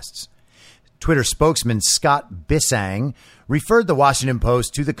requests. Twitter spokesman Scott Bissang referred the Washington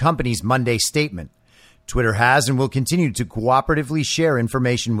Post to the company's Monday statement. Twitter has and will continue to cooperatively share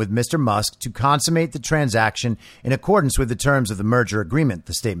information with Mr. Musk to consummate the transaction in accordance with the terms of the merger agreement,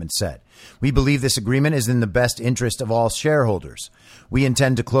 the statement said. We believe this agreement is in the best interest of all shareholders. We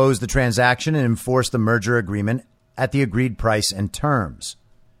intend to close the transaction and enforce the merger agreement at the agreed price and terms.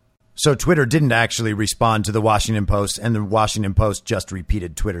 So Twitter didn't actually respond to the Washington Post, and the Washington Post just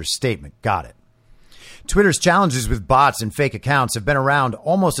repeated Twitter's statement. Got it. Twitter's challenges with bots and fake accounts have been around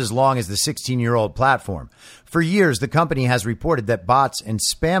almost as long as the 16-year-old platform. For years, the company has reported that bots and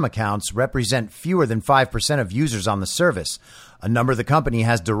spam accounts represent fewer than 5% of users on the service, a number the company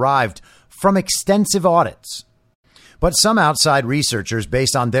has derived from extensive audits. But some outside researchers,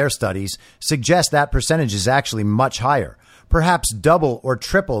 based on their studies, suggest that percentage is actually much higher, perhaps double or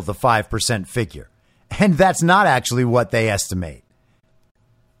triple the 5% figure. And that's not actually what they estimate.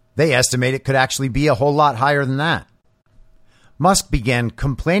 They estimate it could actually be a whole lot higher than that. Musk began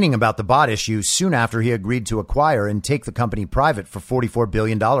complaining about the bot issue soon after he agreed to acquire and take the company private for $44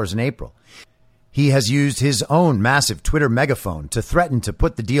 billion in April. He has used his own massive Twitter megaphone to threaten to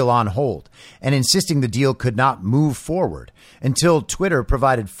put the deal on hold and insisting the deal could not move forward until Twitter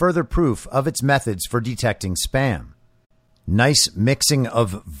provided further proof of its methods for detecting spam. Nice mixing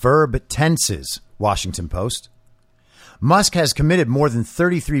of verb tenses, Washington Post. Musk has committed more than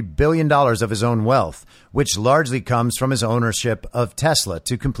 $33 billion of his own wealth, which largely comes from his ownership of Tesla,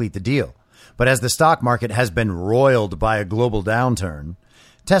 to complete the deal. But as the stock market has been roiled by a global downturn,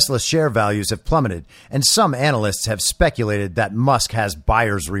 Tesla's share values have plummeted, and some analysts have speculated that Musk has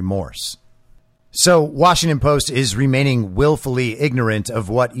buyer's remorse. So Washington Post is remaining willfully ignorant of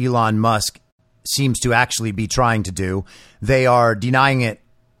what Elon Musk seems to actually be trying to do. They are denying it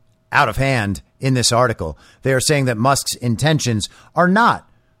out of hand in this article. They are saying that Musk's intentions are not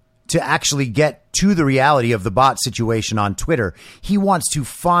to actually get to the reality of the bot situation on Twitter. He wants to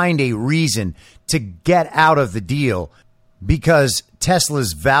find a reason to get out of the deal because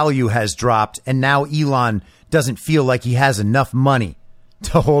Tesla's value has dropped and now Elon doesn't feel like he has enough money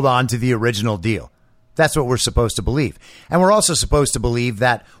to hold on to the original deal. That's what we're supposed to believe. And we're also supposed to believe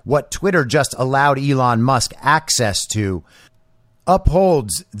that what Twitter just allowed Elon Musk access to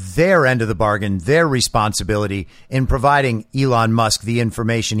upholds their end of the bargain, their responsibility in providing Elon Musk the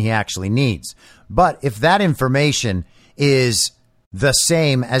information he actually needs. But if that information is the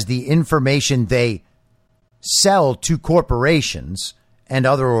same as the information they sell to corporations and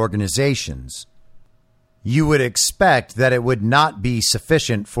other organizations, you would expect that it would not be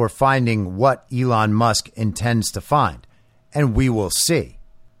sufficient for finding what Elon Musk intends to find. And we will see.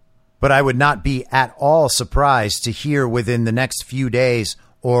 But I would not be at all surprised to hear within the next few days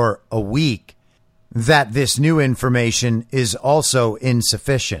or a week that this new information is also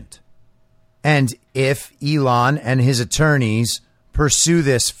insufficient. And if Elon and his attorneys pursue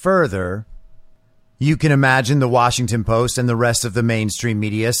this further, you can imagine the Washington Post and the rest of the mainstream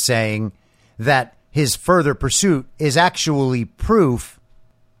media saying that his further pursuit is actually proof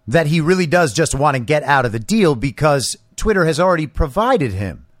that he really does just want to get out of the deal because Twitter has already provided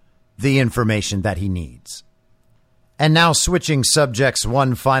him the information that he needs. And now switching subjects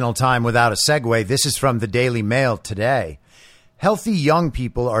one final time without a segue, this is from the Daily Mail today. Healthy young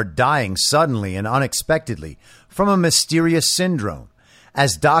people are dying suddenly and unexpectedly from a mysterious syndrome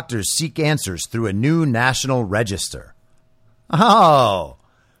as doctors seek answers through a new national register. Oh,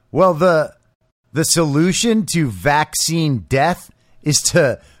 well, the solution to vaccine death is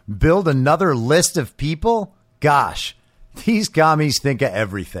to build another list of people? Gosh, these commies think of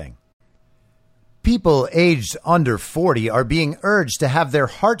everything. People aged under 40 are being urged to have their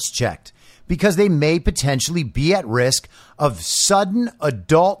hearts checked because they may potentially be at risk of sudden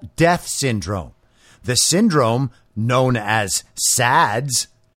adult death syndrome. The syndrome, known as SADS,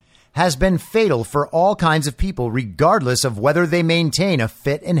 has been fatal for all kinds of people, regardless of whether they maintain a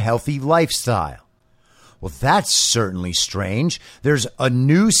fit and healthy lifestyle. Well, that's certainly strange. There's a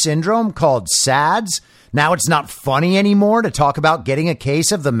new syndrome called SADS. Now it's not funny anymore to talk about getting a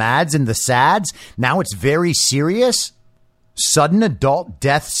case of the MADS and the SADS. Now it's very serious. Sudden adult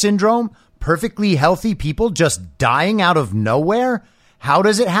death syndrome? Perfectly healthy people just dying out of nowhere? How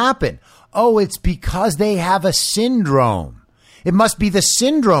does it happen? Oh, it's because they have a syndrome. It must be the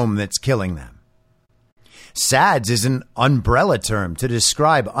syndrome that's killing them. SADS is an umbrella term to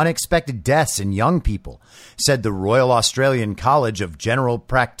describe unexpected deaths in young people, said the Royal Australian College of General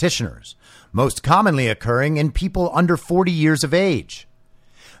Practitioners, most commonly occurring in people under 40 years of age.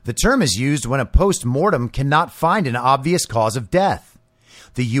 The term is used when a post-mortem cannot find an obvious cause of death.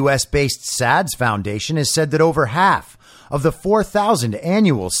 The U.S.-based SADS Foundation has said that over half of the 4,000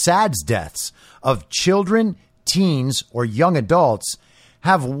 annual SADS deaths of children, teens, or young adults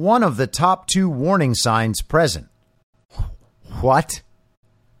have one of the top 2 warning signs present. What?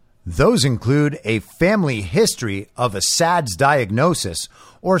 Those include a family history of a SADS diagnosis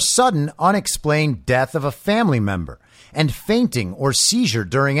or sudden unexplained death of a family member, and fainting or seizure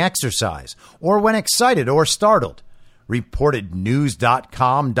during exercise or when excited or startled, reported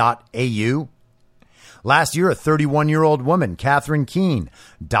news.com.au. Last year, a 31-year-old woman, Catherine Keane,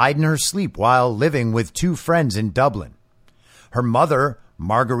 died in her sleep while living with 2 friends in Dublin. Her mother,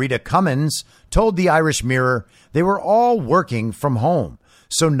 Margarita Cummins, told the Irish Mirror they were all working from home,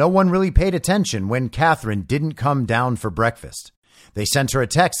 so no one really paid attention when Catherine didn't come down for breakfast. They sent her a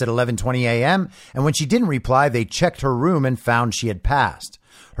text at 11:20 a.m., and when she didn't reply, they checked her room and found she had passed.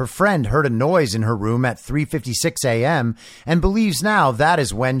 Her friend heard a noise in her room at 3:56 a.m. and believes now that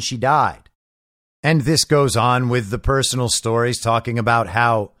is when she died. And this goes on with the personal stories talking about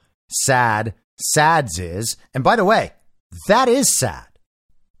how sad SADS is. And by the way, that is sad.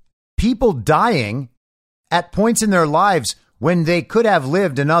 People dying at points in their lives when they could have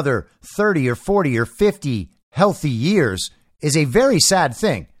lived another 30 or 40 or 50 healthy years is a very sad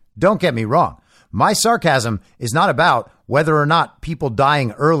thing. Don't get me wrong. My sarcasm is not about whether or not people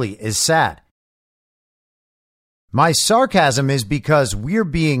dying early is sad. My sarcasm is because we're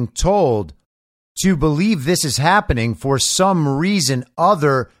being told to believe this is happening for some reason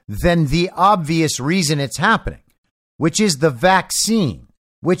other than the obvious reason it's happening, which is the vaccine,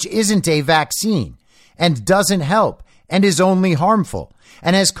 which isn't a vaccine and doesn't help and is only harmful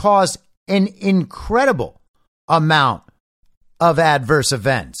and has caused an incredible amount of adverse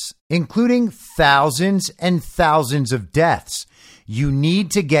events, including thousands and thousands of deaths. You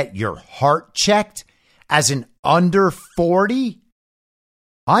need to get your heart checked as an under 40.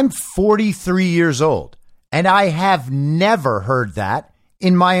 I'm 43 years old, and I have never heard that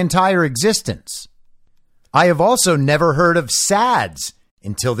in my entire existence. I have also never heard of SADS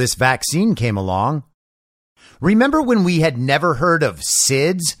until this vaccine came along. Remember when we had never heard of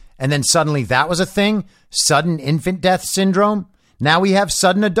SIDS, and then suddenly that was a thing? Sudden infant death syndrome? Now we have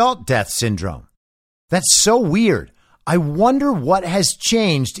sudden adult death syndrome. That's so weird. I wonder what has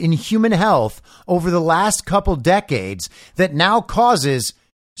changed in human health over the last couple decades that now causes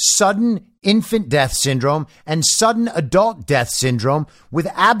sudden infant death syndrome and sudden adult death syndrome with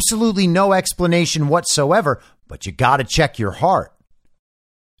absolutely no explanation whatsoever, but you got to check your heart.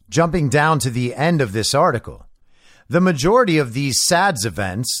 Jumping down to the end of this article, the majority of these SADS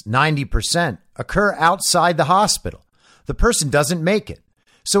events, 90%, occur outside the hospital. The person doesn't make it.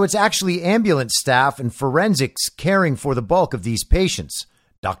 So it's actually ambulance staff and forensics caring for the bulk of these patients,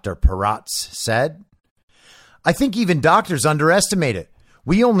 Dr. Peratz said. I think even doctors underestimate it.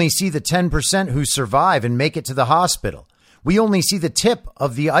 We only see the 10% who survive and make it to the hospital. We only see the tip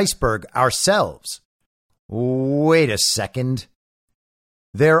of the iceberg ourselves. Wait a second.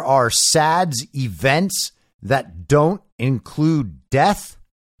 There are SADS events that don't include death?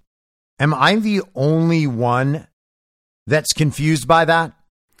 Am I the only one that's confused by that?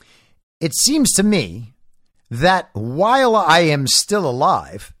 It seems to me that while I am still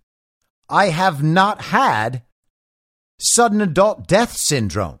alive, I have not had sudden adult death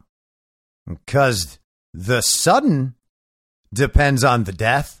syndrome, because the sudden depends on the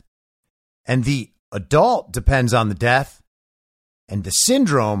death and the adult depends on the death, and the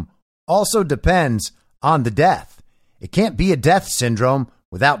syndrome also depends on the death. It can't be a death syndrome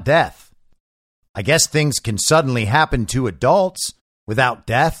without death. I guess things can suddenly happen to adults without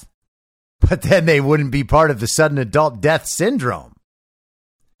death, but then they wouldn't be part of the sudden adult death syndrome.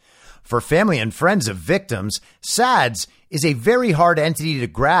 For family and friends of victims, SADS is a very hard entity to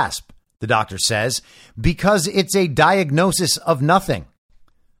grasp, the doctor says, because it's a diagnosis of nothing.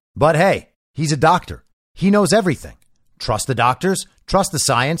 But hey, he's a doctor. He knows everything. Trust the doctors, trust the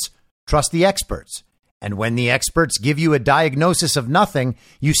science, trust the experts. And when the experts give you a diagnosis of nothing,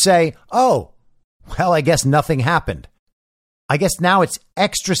 you say, oh, Well, I guess nothing happened. I guess now it's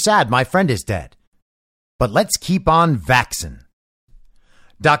extra sad my friend is dead. But let's keep on vaxxing.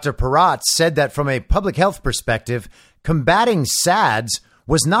 Dr. Peratz said that from a public health perspective, combating SADS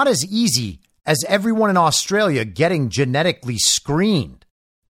was not as easy as everyone in Australia getting genetically screened,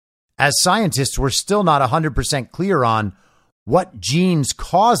 as scientists were still not 100% clear on what genes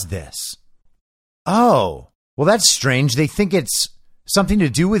cause this. Oh, well, that's strange. They think it's something to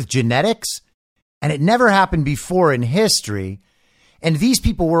do with genetics, and it never happened before in history. And these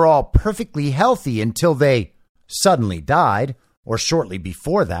people were all perfectly healthy until they suddenly died, or shortly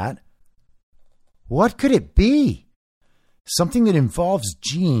before that. What could it be? Something that involves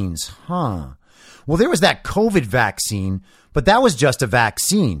genes, huh? Well, there was that COVID vaccine, but that was just a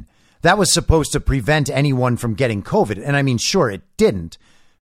vaccine. That was supposed to prevent anyone from getting COVID. And I mean, sure, it didn't.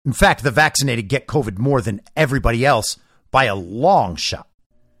 In fact, the vaccinated get COVID more than everybody else by a long shot.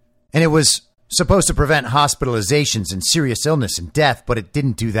 And it was supposed to prevent hospitalizations and serious illness and death, but it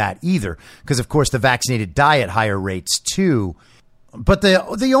didn't do that either. Because, of course, the vaccinated die at higher rates, too. But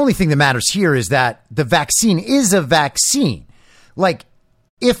the only thing that matters here is that the vaccine is a vaccine. Like,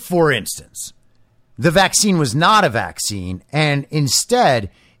 if, for instance, the vaccine was not a vaccine and instead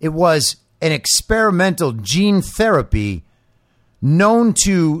it was an experimental gene therapy known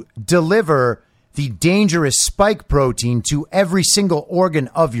to deliver the dangerous spike protein to every single organ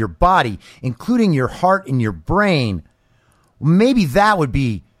of your body, including your heart and your brain, maybe that would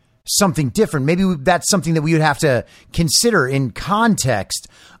be something different. Maybe that's something that we would have to consider in context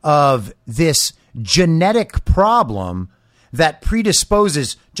of this genetic problem that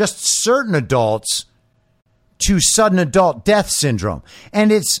predisposes just certain adults to sudden adult death syndrome.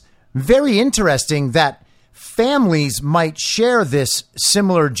 And it's very interesting that families might share this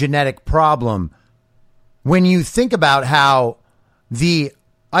similar genetic problem when you think about how the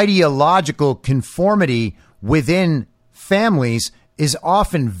ideological conformity within families is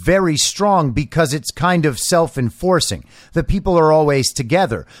often very strong because it's kind of self-enforcing. The people are always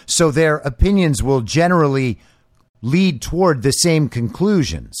together, so their opinions will generally lead toward the same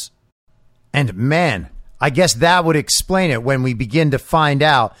conclusions. And man, I guess that would explain it when we begin to find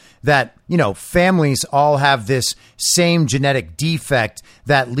out that, you know, families all have this same genetic defect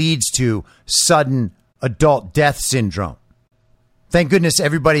that leads to sudden adult death syndrome. Thank goodness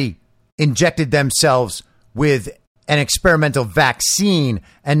everybody injected themselves with an experimental vaccine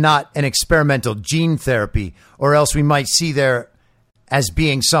and not an experimental gene therapy, or else we might see there as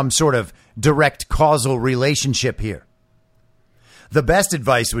being some sort of direct causal relationship here. The best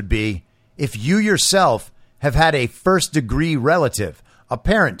advice would be if you yourself have had a first-degree relative, a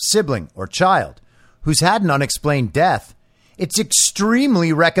parent, sibling, or child who's had an unexplained death, it's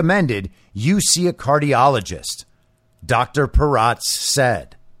extremely recommended you see a cardiologist, Dr. Peratz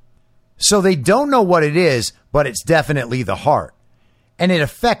said. So they don't know what it is, but it's definitely the heart. And it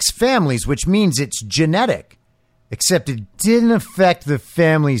affects families, which means it's genetic. Except it didn't affect the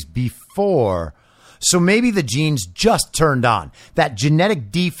families before. So maybe the genes just turned on. That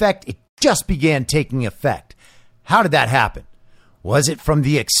genetic defect, it just began taking effect. How did that happen? Was it from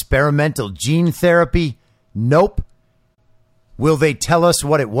the experimental gene therapy? Nope. Will they tell us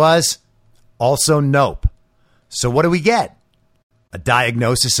what it was? Also nope. So what do we get? A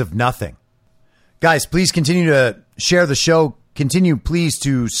diagnosis of nothing. Guys, please continue to share the show. Continue, please,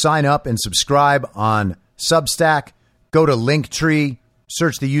 to sign up and subscribe on Substack. Go to Linktree.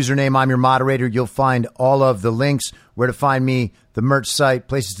 Search the username I'm Your Moderator. You'll find all of the links, where to find me, the merch site,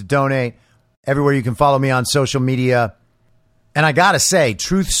 places to donate, everywhere you can follow me on social media. And I got to say,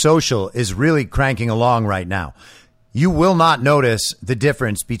 Truth Social is really cranking along right now. You will not notice the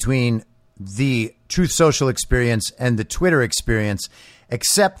difference between the Truth Social experience and the Twitter experience,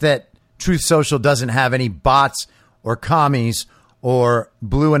 except that Truth Social doesn't have any bots or commies or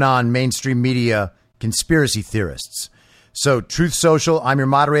blue and on mainstream media conspiracy theorists. So Truth Social, I'm Your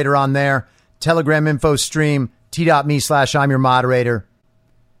Moderator on there. Telegram info stream, t.me/I'm Your Moderator.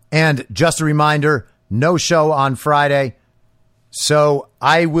 And just a reminder, no show on Friday. So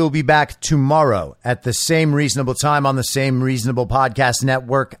I will be back tomorrow at the same reasonable time on the same reasonable podcast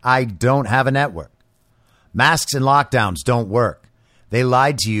network. I don't have a network. Masks and lockdowns don't work. They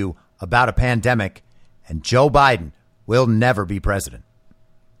lied to you about a pandemic, and Joe Biden will never be president.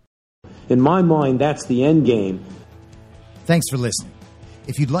 In my mind, that's the end game. Thanks for listening.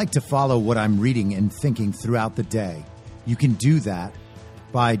 If you'd like to follow what I'm reading and thinking throughout the day, you can do that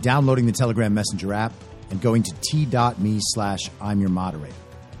by downloading the Telegram Messenger app and going to t.me/I'm Your Moderator.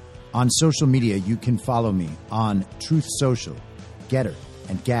 On social media, you can follow me on Truth Social, Getter,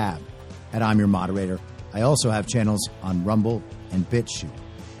 and Gab at I'm Your Moderator. I also have channels on Rumble and BitChute.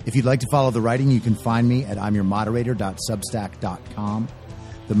 If you'd like to follow the writing, you can find me at imyourmoderator.substack.com.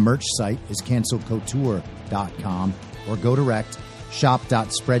 The merch site is cancelcouture.com, or go direct,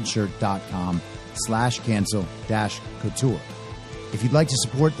 shop.spreadshirt.com/cancel-couture. If you'd like to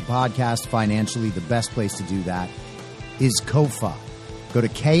support the podcast financially, the best place to do that is Ko-Fi. Go to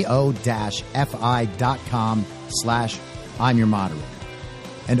ko-fi.com/imyourmoderator.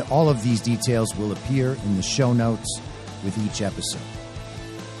 And all of these details will appear in the show notes with each episode.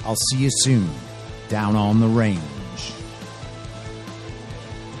 I'll see you soon down on the range.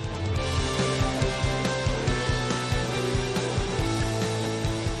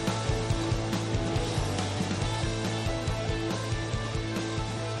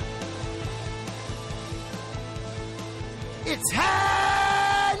 It's